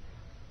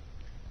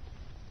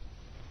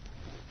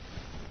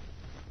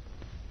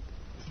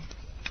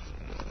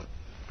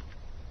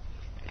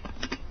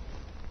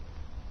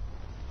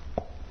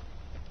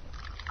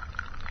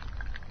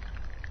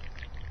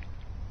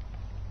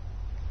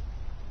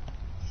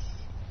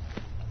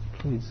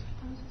 Please.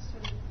 I was just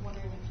sort of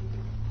wondering if you could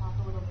talk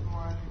a little bit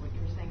more on what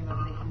you were saying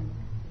about making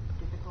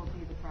difficulty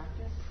the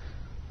practice.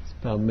 It's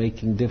about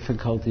making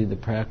difficulty the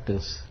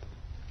practice.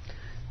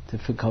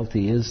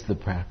 Difficulty is the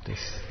practice.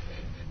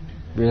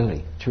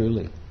 Really,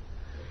 truly.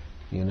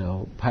 You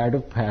know, part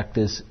of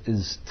practice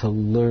is to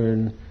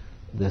learn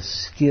the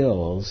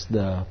skills,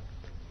 the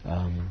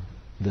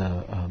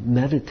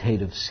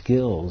meditative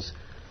skills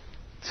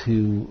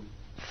to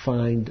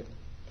find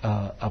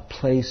a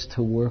place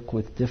to work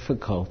with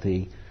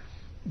difficulty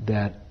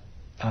that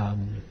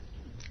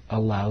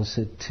allows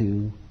it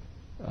to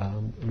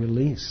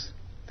release.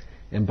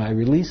 And by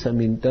release, I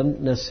mean, doesn't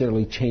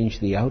necessarily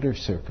change the outer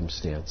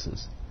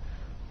circumstances,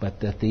 but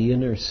that the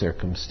inner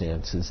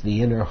circumstances,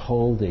 the inner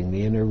holding,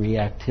 the inner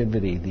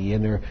reactivity, the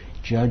inner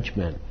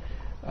judgment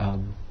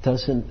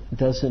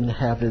doesn't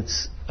have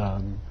its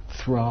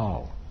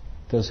thrall,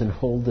 doesn't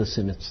hold us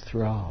in its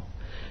thrall.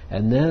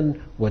 And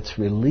then what's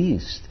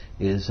released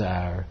is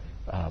our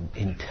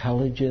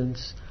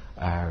intelligence,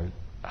 our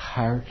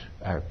heart,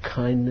 our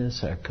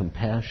kindness, our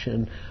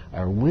compassion,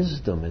 our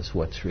wisdom is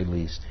what's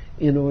released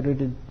in order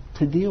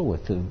to deal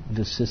with the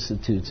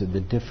vicissitudes and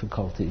the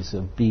difficulties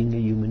of being a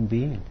human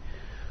being,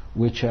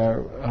 which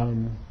are,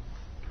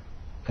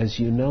 as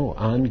you know,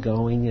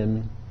 ongoing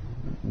and,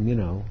 you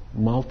know,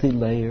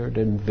 multi-layered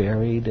and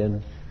varied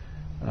and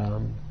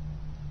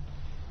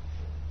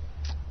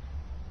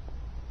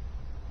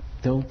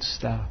don't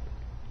stop.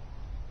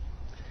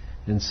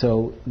 And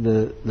so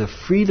the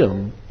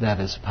freedom that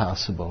is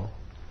possible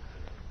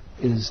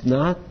is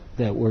not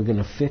that we're going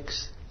to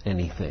fix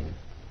anything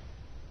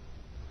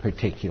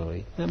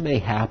particularly. That may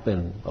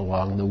happen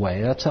along the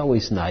way. That's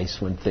always nice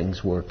when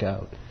things work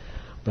out.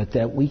 But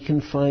that we can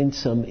find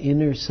some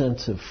inner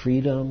sense of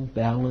freedom,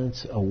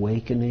 balance,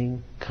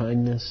 awakening,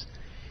 kindness,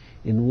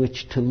 in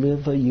which to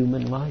live a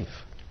human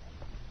life.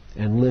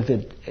 And live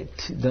it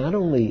not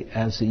only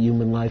as a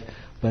human life,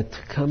 but to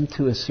come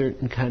to a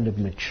certain kind of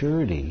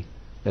maturity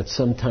that's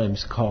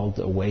sometimes called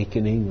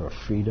awakening or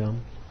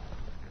freedom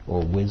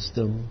or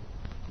wisdom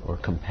or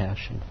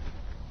compassion.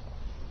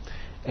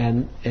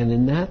 And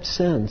in that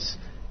sense,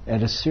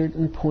 at a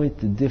certain point,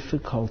 the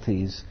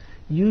difficulties,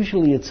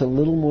 usually it's a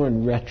little more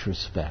in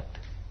retrospect,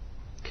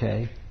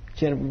 okay?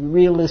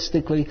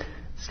 Realistically,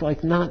 it's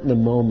like not in the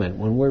moment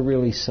when we're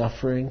really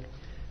suffering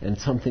and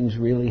something's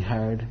really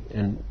hard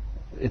and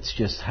it's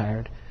just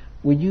hard.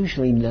 We're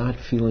usually not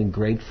feeling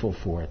grateful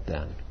for it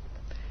then.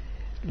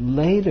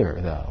 Later,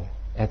 though,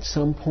 at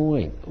some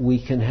point,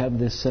 we can have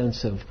this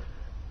sense of,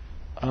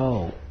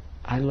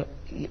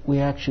 we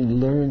actually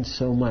learned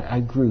so much. I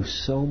grew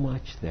so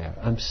much there.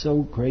 I'm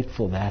so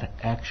grateful that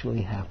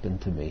actually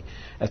happened to me.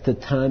 At the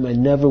time, I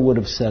never would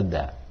have said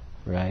that,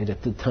 right?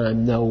 At the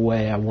time, no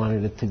way. I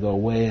wanted it to go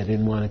away. I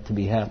didn't want it to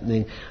be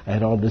happening. I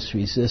had all this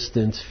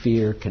resistance,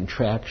 fear,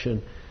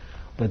 contraction.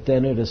 But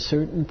then at a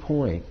certain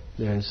point,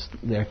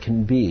 there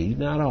can be,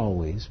 not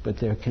always, but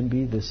there can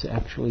be this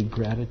actually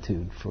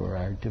gratitude for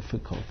our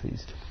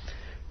difficulties.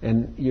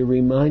 And you're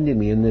reminding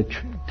me, in the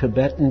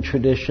Tibetan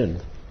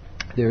tradition,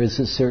 there is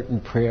a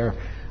certain prayer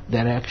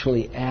that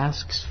actually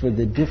asks for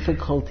the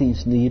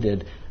difficulties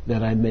needed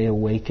that I may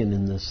awaken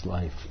in this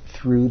life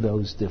through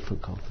those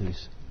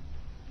difficulties,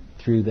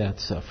 through that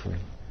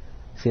suffering.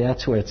 See,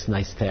 that's where it's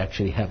nice to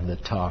actually have the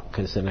talk,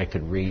 because then I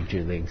could read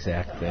you the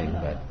exact thing,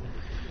 but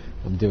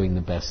I'm doing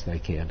the best I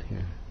can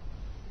here.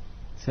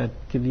 Does that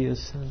give you a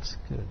sense?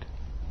 Good.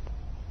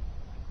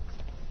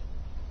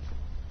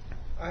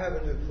 I have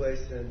a new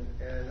place, and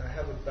I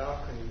have a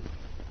balcony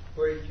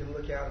where you can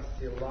look out and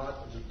see a lot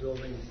of the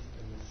buildings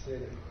in the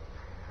city.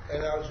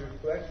 And I was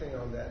reflecting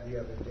on that the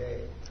other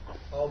day,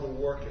 all the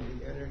work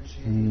and the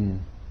energy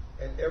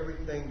and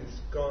everything that's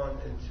gone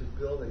into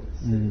building the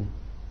city.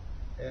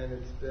 And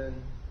it's been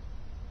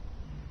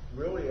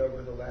really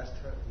over the last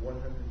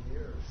 100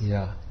 years.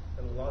 Yeah.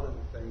 And a lot of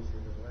the things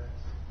even less.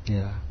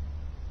 Yeah.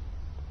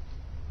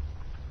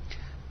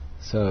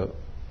 So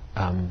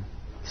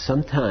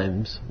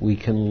sometimes we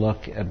can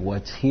look at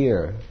what's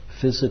here,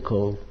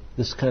 physical,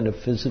 this kind of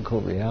physical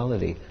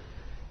reality,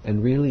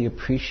 and really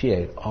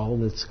appreciate all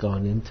that's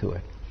gone into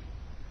it.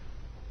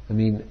 I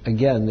mean,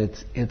 again,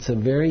 it's a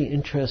very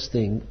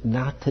interesting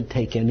not to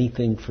take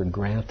anything for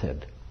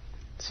granted.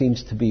 It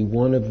seems to be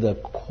one of the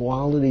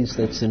qualities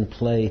that's in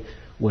play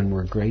when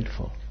we're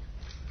grateful.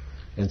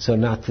 And so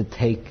not to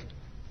take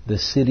the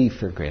city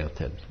for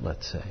granted,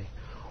 let's say,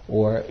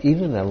 or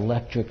even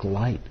electric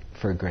light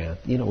for granted.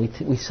 You know,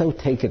 we so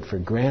take it for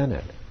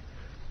granted.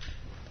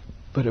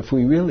 But if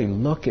we really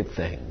look at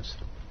things,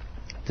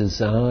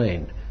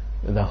 design,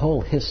 the whole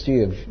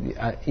history of,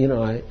 I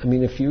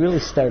mean, if you really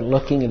start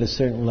looking at a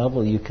certain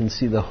level, you can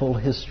see the whole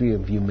history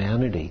of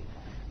humanity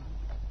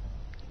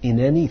in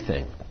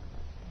anything.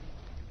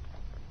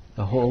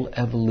 The whole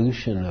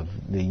evolution of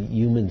the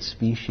human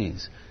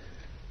species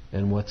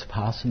and what's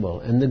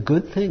possible, and the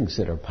good things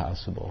that are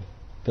possible.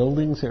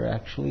 Buildings are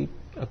actually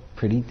a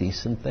pretty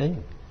decent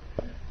thing.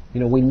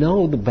 You know, we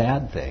know the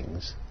bad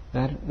things.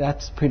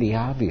 That's pretty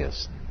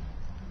obvious.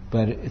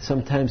 But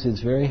sometimes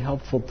it's very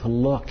helpful to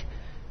look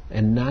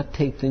and not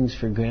take things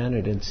for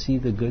granted and see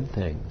the good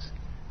things.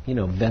 You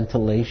know,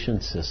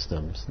 ventilation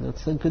systems.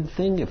 That's a good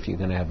thing if you're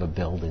going to have a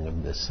building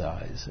of this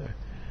size.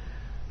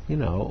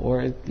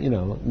 Or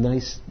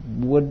nice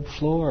wood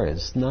floor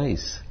is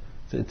nice.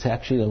 It's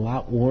actually a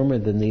lot warmer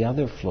than the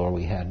other floor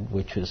we had,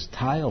 which was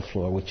tile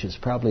floor, which is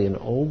probably an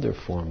older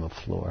form of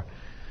floor.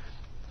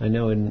 I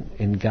know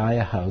in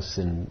Gaia House,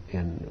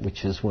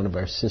 which is one of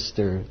our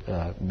sister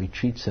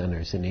retreat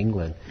centers in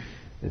England,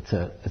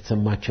 it's a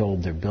much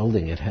older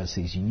building. It has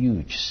these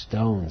huge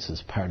stones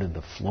as part of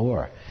the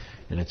floor,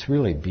 and it's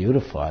really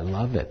beautiful. I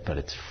love it, but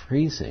it's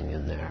freezing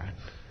in there.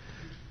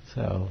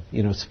 So,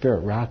 Spirit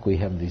Rock, we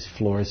have these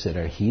floors that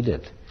are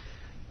heated.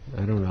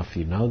 I don't know if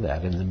you know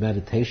that. In the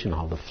meditation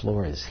hall, the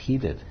floor is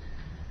heated.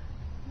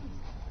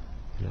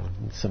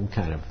 Some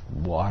kind of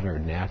water,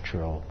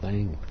 natural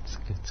thing.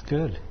 It's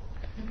good.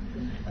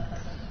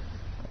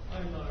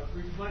 I'm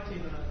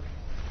reflecting on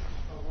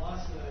a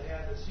loss that I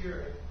had this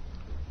year.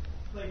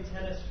 I played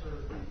tennis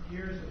for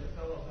years with a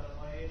fellow about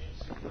my age who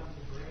succumbed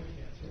to brain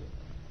cancer.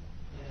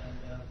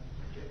 And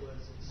it was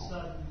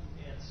sudden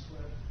and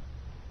swift.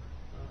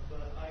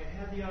 But I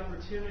had the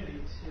opportunity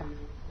to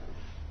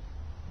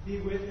be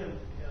with him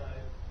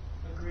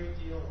a great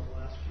deal in the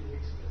last few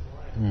weeks of his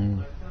life. And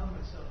I found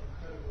myself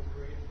incredibly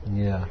grateful for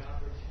the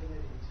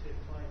opportunity to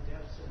find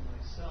depths in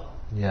myself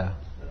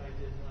that I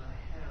did not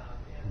have.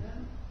 And then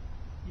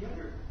the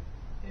other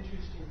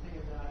interesting thing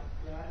about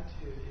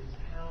gratitude is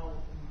how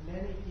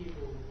many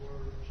people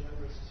were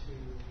generous to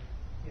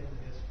him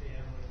and his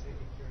family,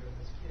 taking care of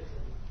his kids,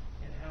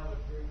 and how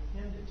it brought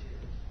him to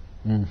tears.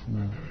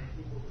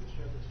 People who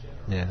show this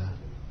generosity.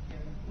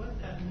 And what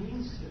that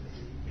means to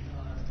me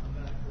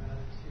about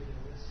gratitude in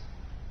this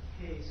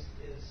case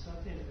is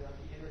something about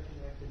the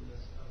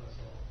interconnectedness of us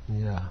all.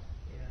 Yeah.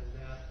 And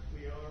that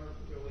we are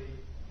really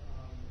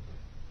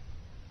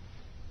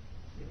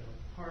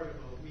part of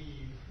a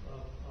weave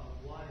of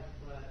life,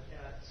 but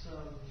at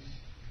some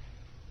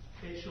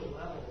facial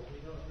level, we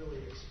don't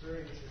really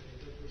experience it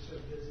because we're so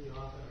busy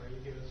often, our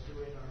egos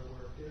doing our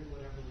work, doing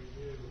whatever we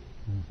do,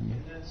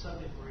 and then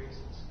something breaks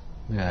us.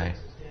 Right.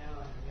 Breaks us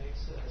down and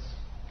makes us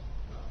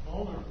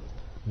vulnerable.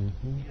 And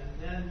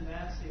then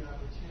that's the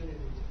opportunity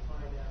to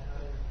find out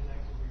how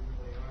interconnected we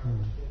really are,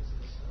 which gives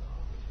us an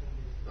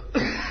opportunity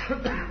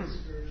for a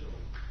spiritual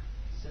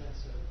sense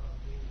of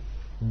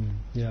being.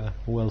 Yeah,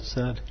 well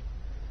said.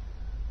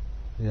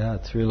 Yeah,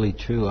 it's really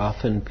true.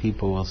 Often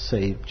people will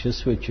say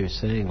just what you're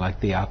saying, like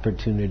the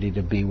opportunity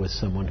to be with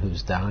someone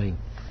who's dying.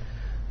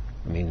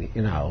 I mean,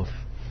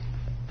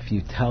 if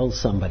you tell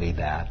somebody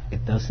that,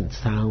 it doesn't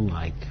sound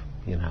like,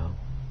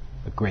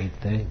 a great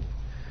thing.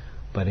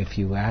 But if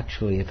you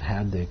actually have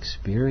had the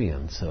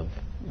experience of,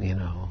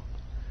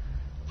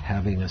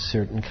 having a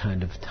certain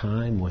kind of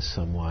time with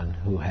someone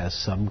who has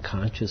some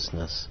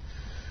consciousness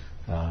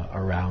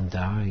around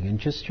dying, and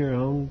just your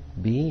own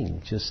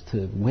being, just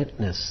to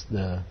witness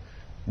the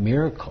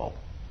miracle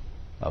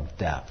of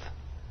death.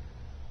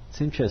 It's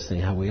interesting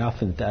how we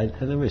often, I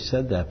never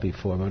said that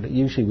before, but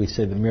usually we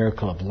say the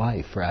miracle of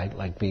life, right?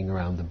 Like being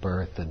around the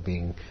birth and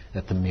being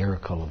at the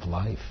miracle of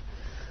life.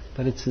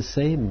 But it's the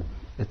same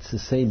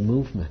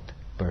movement,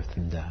 birth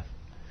and death.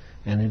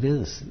 And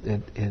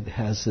it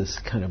has this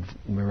kind of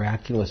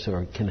miraculous,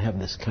 or it can have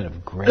this kind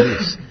of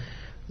grace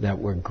that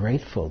we're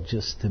grateful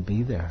just to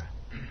be there,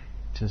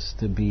 just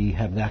to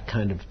have that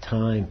kind of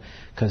time,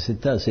 because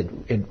it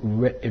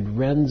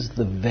rends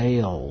the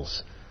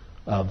veils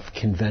of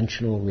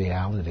conventional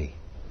reality.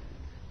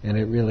 And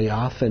it really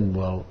often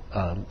will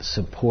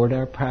support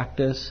our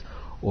practice,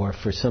 or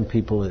for some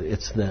people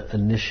it's the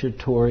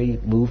initiatory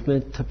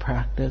movement to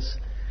practice,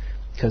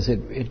 because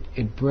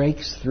it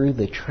breaks through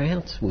the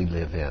trance we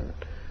live in,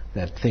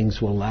 that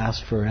things will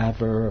last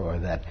forever, or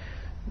that,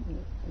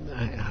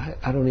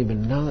 I don't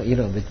even know,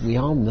 that we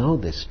all know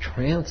this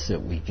trance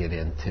that we get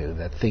into,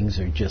 that things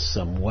are just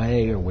some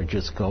way, or we're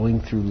just going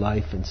through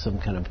life in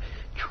some kind of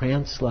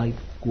trance-like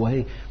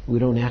way. We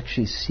don't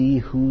actually see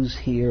who's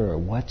here or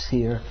what's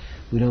here.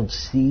 We don't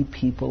see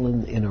people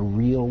in a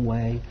real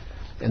way.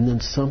 And then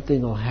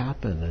something will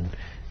happen.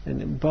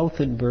 And both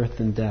in birth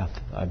and death,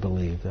 I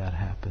believe that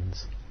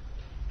happens.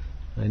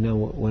 I know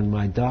when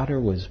my daughter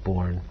was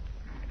born,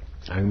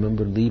 I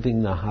remember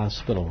leaving the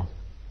hospital.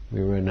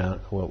 We were in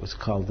what was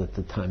called at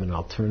the time an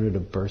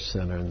alternative birth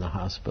center in the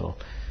hospital.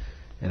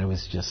 And it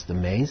was just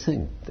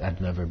amazing.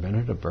 I'd never been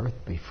at a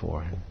birth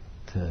before. And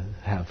to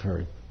have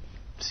her,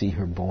 see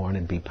her born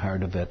and be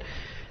part of it.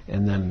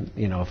 And then,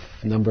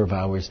 a number of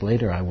hours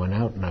later, I went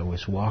out and I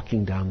was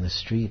walking down the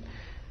street,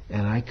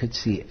 and I could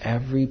see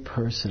every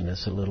person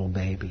as a little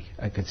baby.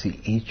 I could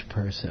see each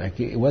person.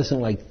 It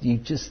wasn't like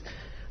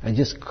I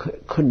just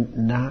couldn't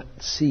not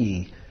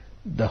see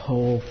the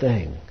whole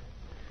thing.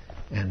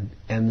 And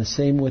the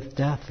same with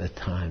death at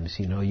times.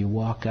 You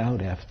walk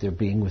out after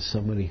being with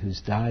somebody who's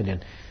died,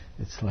 and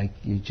it's like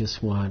you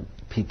just want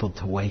people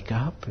to wake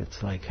up.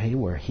 It's like, hey,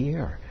 we're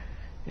here,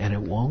 and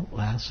it won't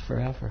last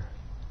forever.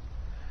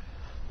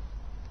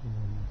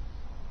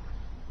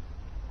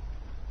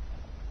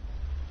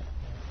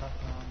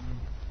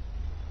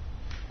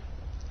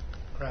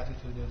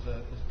 Gratitude is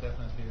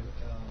definitely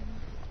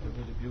a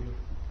really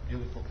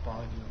beautiful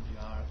quality of the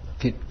art.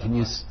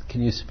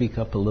 Can you speak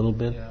up a little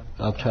bit? Yeah.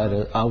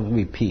 I'll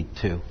repeat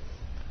too.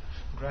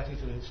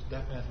 Gratitude is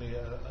definitely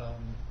a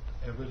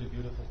really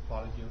beautiful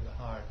quality of the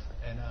heart,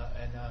 and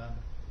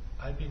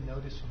I've been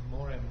noticing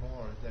more and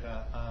more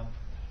that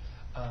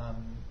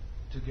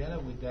together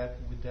with that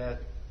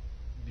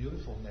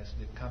beautifulness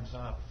that comes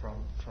up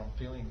from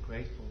feeling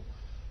grateful,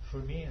 for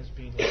me has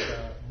been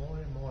more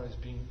and more has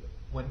been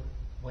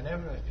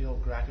whenever I feel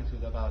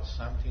gratitude about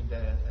something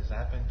that has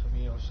happened to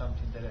me or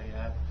something that I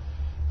have,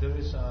 there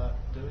is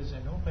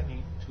an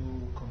opening to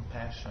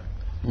compassion.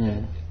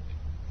 And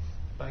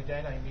by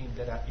that I mean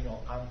that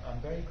I'm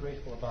very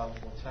grateful about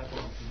what's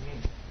happening to me,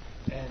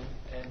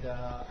 and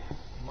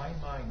my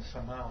mind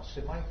somehow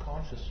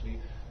semi-consciously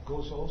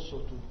goes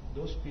also to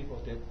those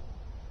people that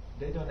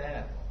they don't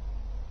have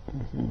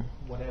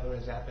whatever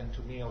has happened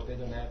to me, or they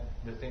don't have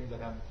the thing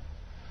that I'm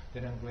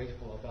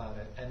grateful about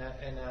it, and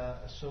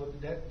so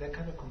that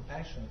kind of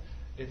compassion,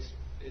 it's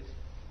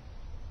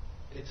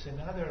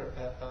another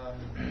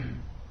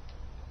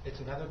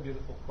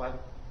beautiful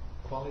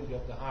quality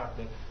of the heart,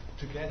 that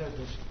together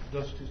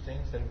those two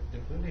things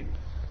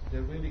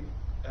they're really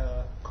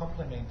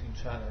complement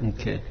each other.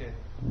 Okay,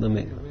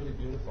 make it really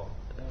beautiful.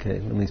 Okay,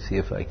 let me see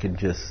if I can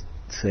just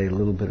say a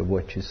little bit of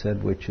what you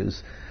said, which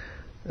is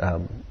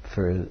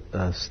for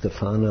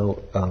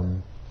Stefano,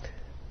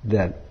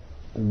 that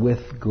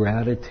with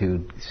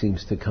gratitude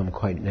seems to come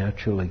quite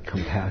naturally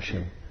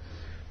compassion,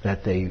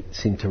 that they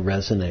seem to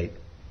resonate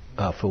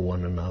for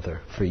one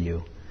another, for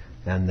you,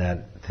 and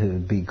that to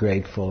be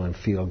grateful and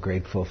feel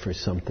grateful for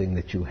something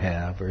that you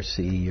have or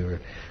see,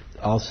 or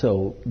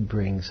also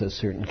brings a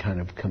certain kind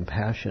of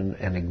compassion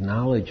and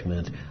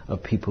acknowledgement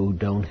of people who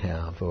don't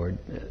have, or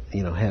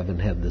haven't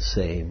had the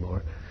same,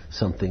 or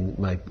something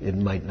might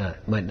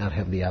not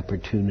have the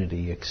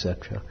opportunity,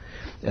 etc.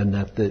 And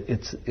that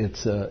it's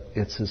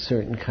a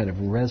certain kind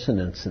of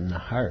resonance in the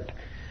heart,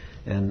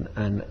 and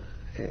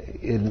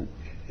in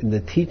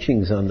the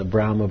teachings on the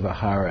Brahma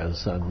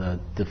Viharas, on the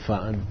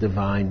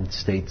divine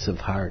states of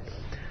heart,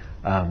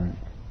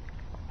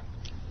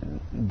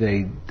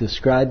 they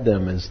describe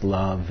them as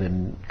love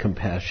and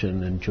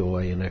compassion and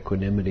joy and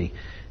equanimity,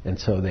 and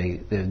so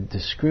they're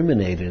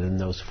discriminated in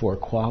those four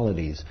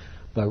qualities.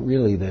 But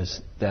really,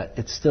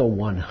 it's still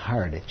one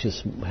heart. It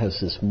just has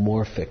this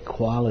morphic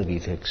quality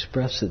to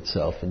express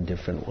itself in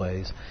different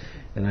ways,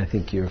 and I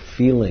think you're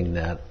feeling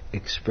that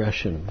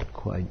expression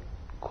quite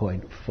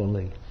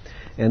fully.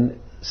 And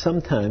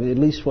sometimes, at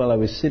least while I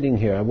was sitting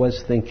here, I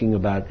was thinking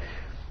about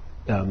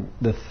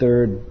the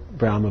third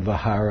Brahma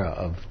Vihara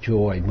of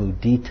joy,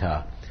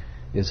 mudita,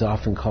 is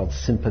often called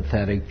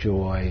sympathetic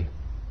joy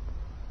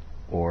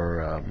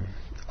or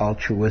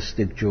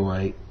altruistic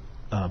joy.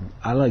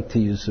 I like to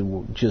use the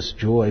word just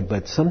joy,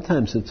 but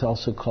sometimes it's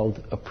also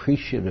called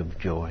appreciative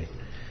joy.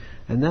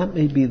 And that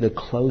may be the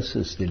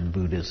closest in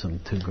Buddhism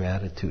to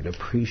gratitude,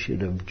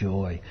 appreciative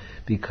joy,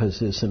 because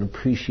there's an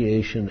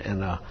appreciation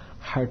and a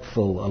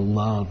heartful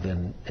love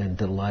and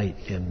delight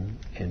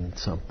in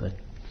something.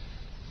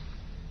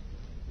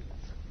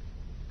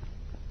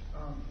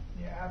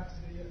 have to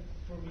say,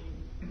 for me,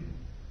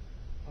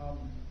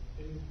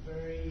 it is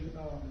very.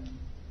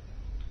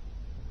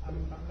 I'm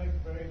like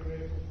very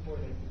grateful for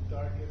like the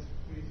darkest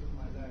periods of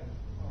my life,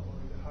 or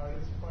the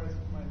hardest parts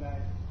of my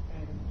life,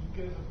 and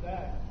because of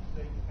that,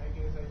 like I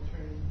guess I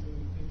turned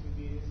into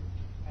this,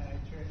 and I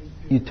turned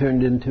into. You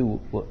turned into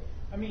what?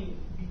 I mean,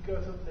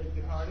 because of like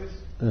the hardest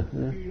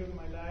period of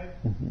my life,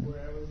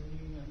 where I was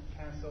living a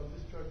kind of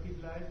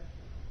self-destructive life,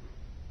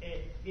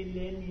 it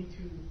led me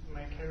to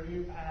my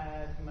career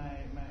path, my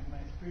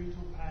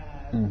spiritual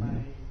path,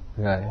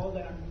 my all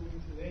that I'm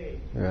doing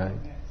today. Right.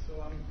 And so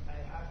I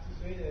have to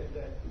say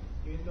that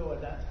even though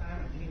at that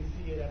time I didn't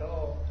see it at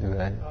all,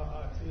 right.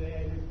 Today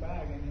I look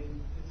back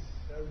and it's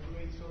a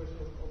great source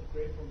of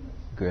gratefulness.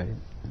 Great,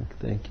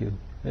 thank you.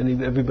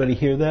 Everybody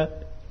hear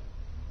that?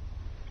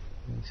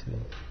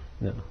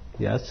 No.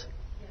 Yes?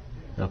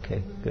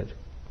 Okay, good.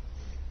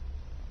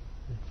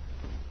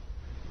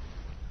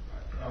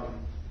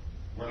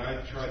 When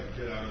I tried to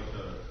get out of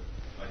the,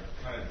 like,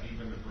 kind of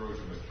deep in the throes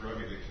of a drug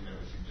addiction, it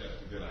was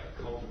suggested that I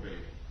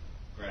cultivate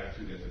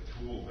gratitude as a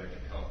tool that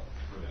can help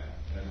for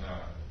that. And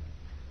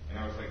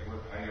I was like,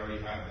 well, I already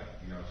have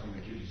that. You know, if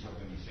somebody gives you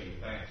something, you say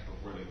thanks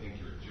before they think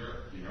you're a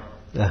jerk, you know?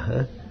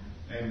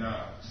 And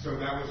so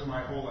that was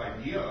my whole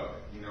idea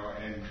of it, you know,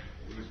 and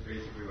it was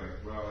basically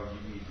like, well,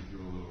 you need to do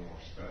a little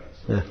more study.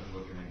 So I was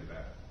looking into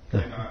that.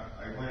 And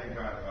I went and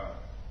got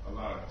a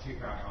lot of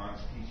Thich Nhat Hanh's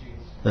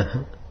teachings.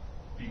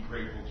 Be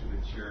grateful to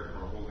the chair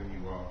for holding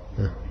you up.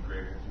 You know, be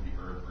grateful to the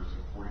earth for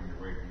supporting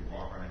your weight when you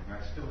walk on it. And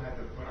I still had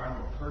to, but I'm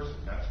a person.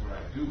 That's what I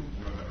do.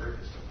 You know, the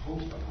earth is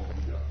supposed to hold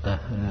me up.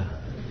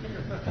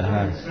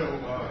 So,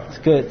 it's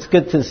good. It's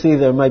good to see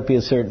there might be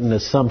a certain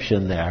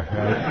assumption there,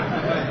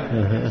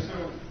 right?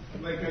 So,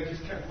 like, I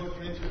just kept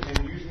looking into it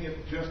and using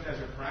it just as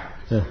a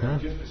practice. You know,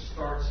 just to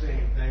start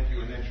saying thank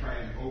you and then try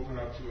and open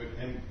up to it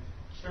and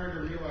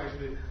started to realize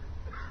that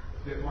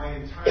my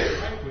entire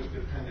life was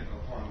dependent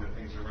upon the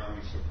things around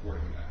me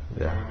supporting that.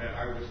 You know, and that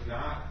I was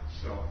not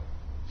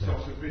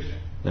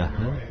self-sufficient. You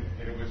know,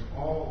 and it was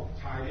all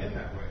tied in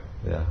that way.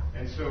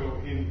 And so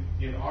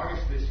in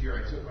August this year,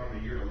 I took on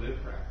the Year to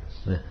Live practice.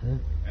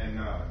 And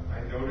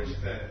I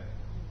noticed that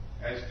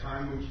as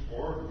time moves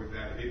forward with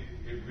that, it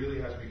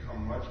really has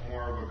become much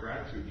more of a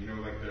gratitude. You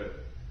know, like the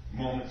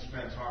moments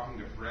spent talking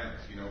to friends,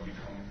 you know,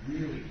 become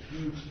really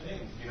huge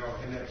things. You know,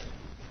 and that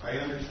I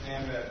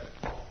understand that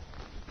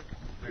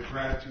the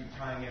gratitude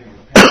tying in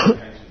with paying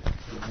attention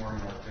to more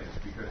and more things,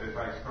 because as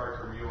I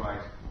start to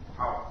realize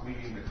how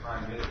fleeting the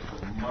time is,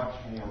 so much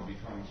more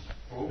becomes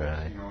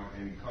focused, you know,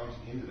 and it comes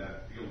into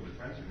that field of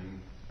attention,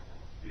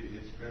 and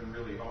it's been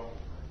really helpful.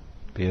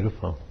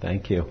 Beautiful,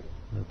 thank you.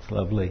 That's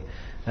lovely.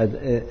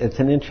 It's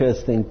an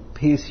interesting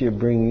piece you're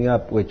bringing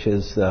up, which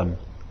is the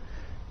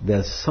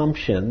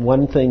assumption.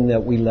 One thing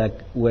that we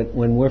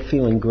when we're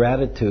feeling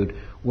gratitude,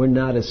 we're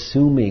not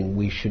assuming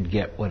we should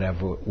get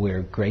whatever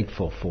we're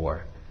grateful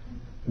for.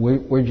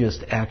 We're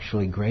just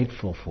actually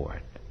grateful for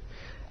it.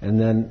 And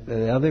then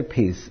the other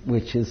piece,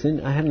 which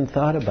I hadn't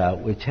thought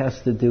about, which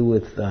has to do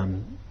with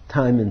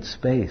time and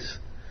space.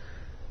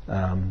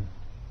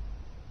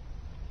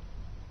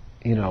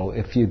 You know,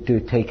 if you do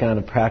take on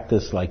a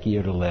practice like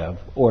Year to Live,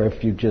 or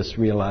if you just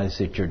realize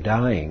that you're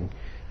dying,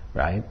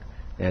 right,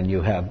 and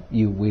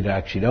we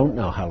actually don't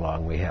know how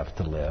long we have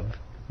to live,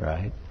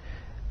 right,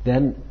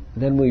 then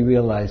we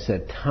realize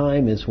that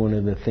time is one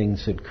of the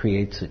things that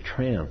creates a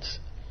trance.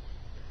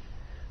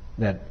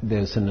 That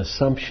there's an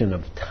assumption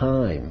of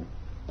time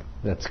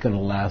that's going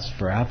to last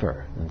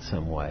forever in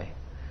some way.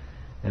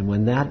 And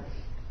when that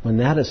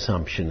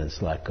assumption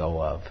is let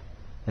go of,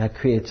 that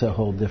creates a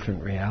whole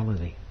different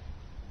reality.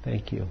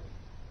 Thank you.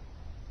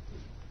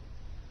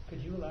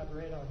 Could you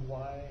elaborate on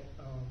why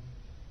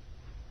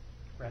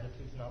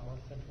gratitude is not more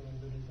central in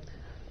Buddhism?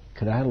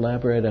 Could I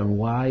elaborate on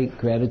why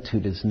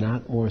gratitude is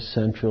not more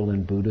central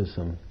in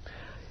Buddhism?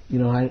 You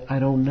know, I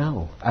don't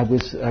know. I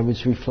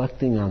was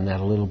reflecting on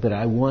that a little bit.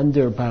 I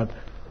wonder about,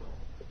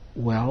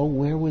 well,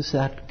 where was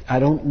that? I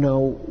don't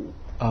know.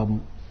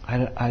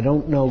 I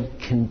don't know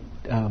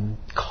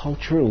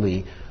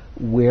culturally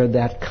where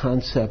that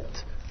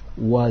concept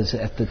was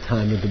at the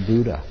time of the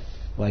Buddha.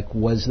 Like,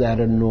 was that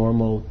a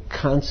normal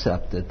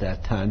concept at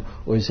that time,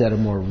 or is that a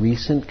more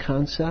recent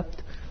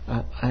concept?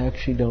 I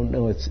actually don't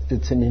know.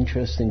 It's an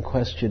interesting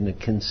question to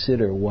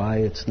consider why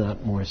it's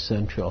not more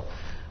central.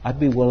 I'd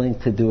be willing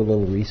to do a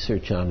little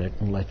research on it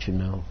and let you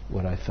know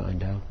what I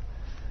find out.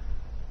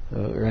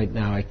 Right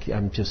now,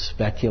 I'm just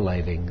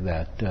speculating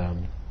that,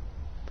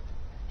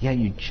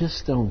 you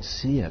just don't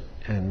see it.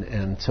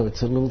 And so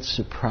it's a little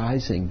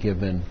surprising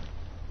given,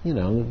 you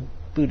know,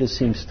 Buddha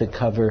seems to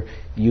cover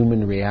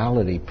human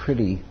reality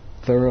pretty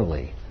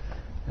thoroughly.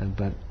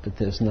 But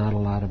there's not a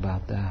lot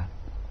about that.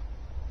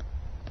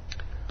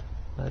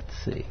 Let's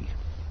see.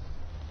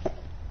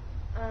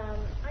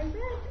 I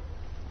read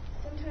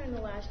sometime in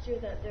the last year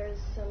that there's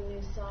some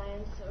new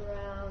science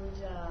around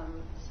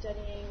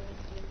studying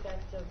the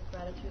effects of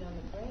gratitude on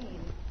the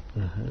brain,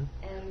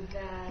 and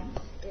that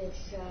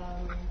it's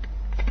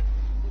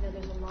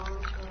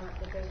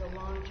there's a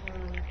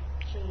long-term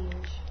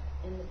change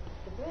in the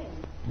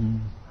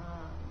brain.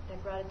 That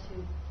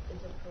gratitude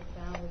is a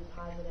profoundly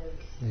positive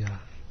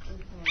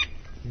influence.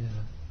 Yeah.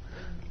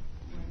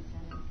 In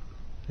center.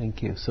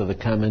 Thank you. So the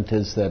comment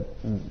is that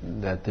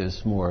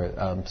there's more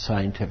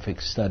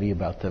scientific study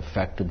about the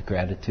effect of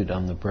gratitude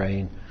on the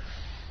brain,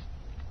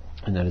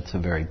 and that it's a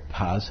very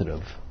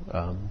positive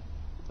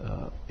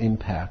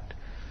impact.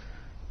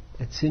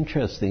 It's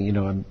interesting,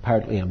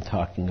 I'm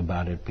talking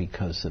about it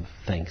because of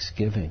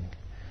Thanksgiving,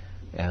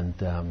 and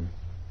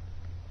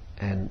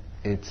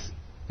it's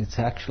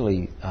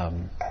actually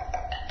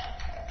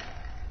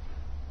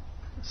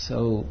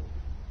so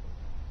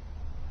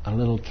a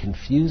little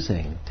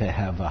confusing to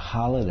have a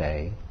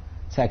holiday.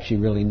 It's actually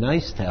really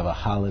nice to have a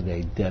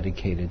holiday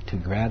dedicated to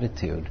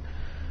gratitude.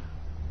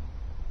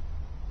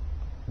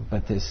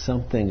 But there's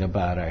something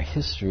about our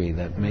history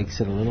that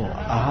makes it a little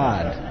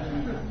odd,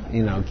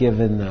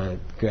 given that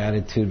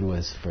gratitude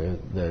was for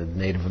the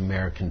Native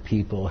American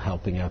people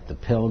helping out the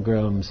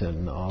pilgrims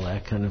and all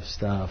that kind of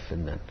stuff.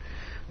 And then,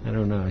 I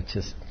don't know,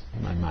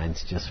 my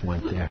mind's just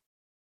went there.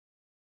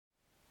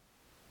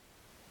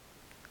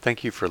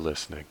 Thank you for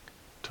listening.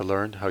 To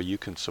learn how you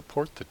can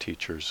support the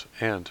teachers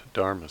and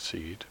Dharma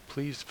Seed,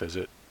 please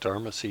visit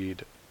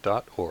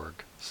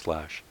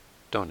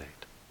dharmaseed.org/donate.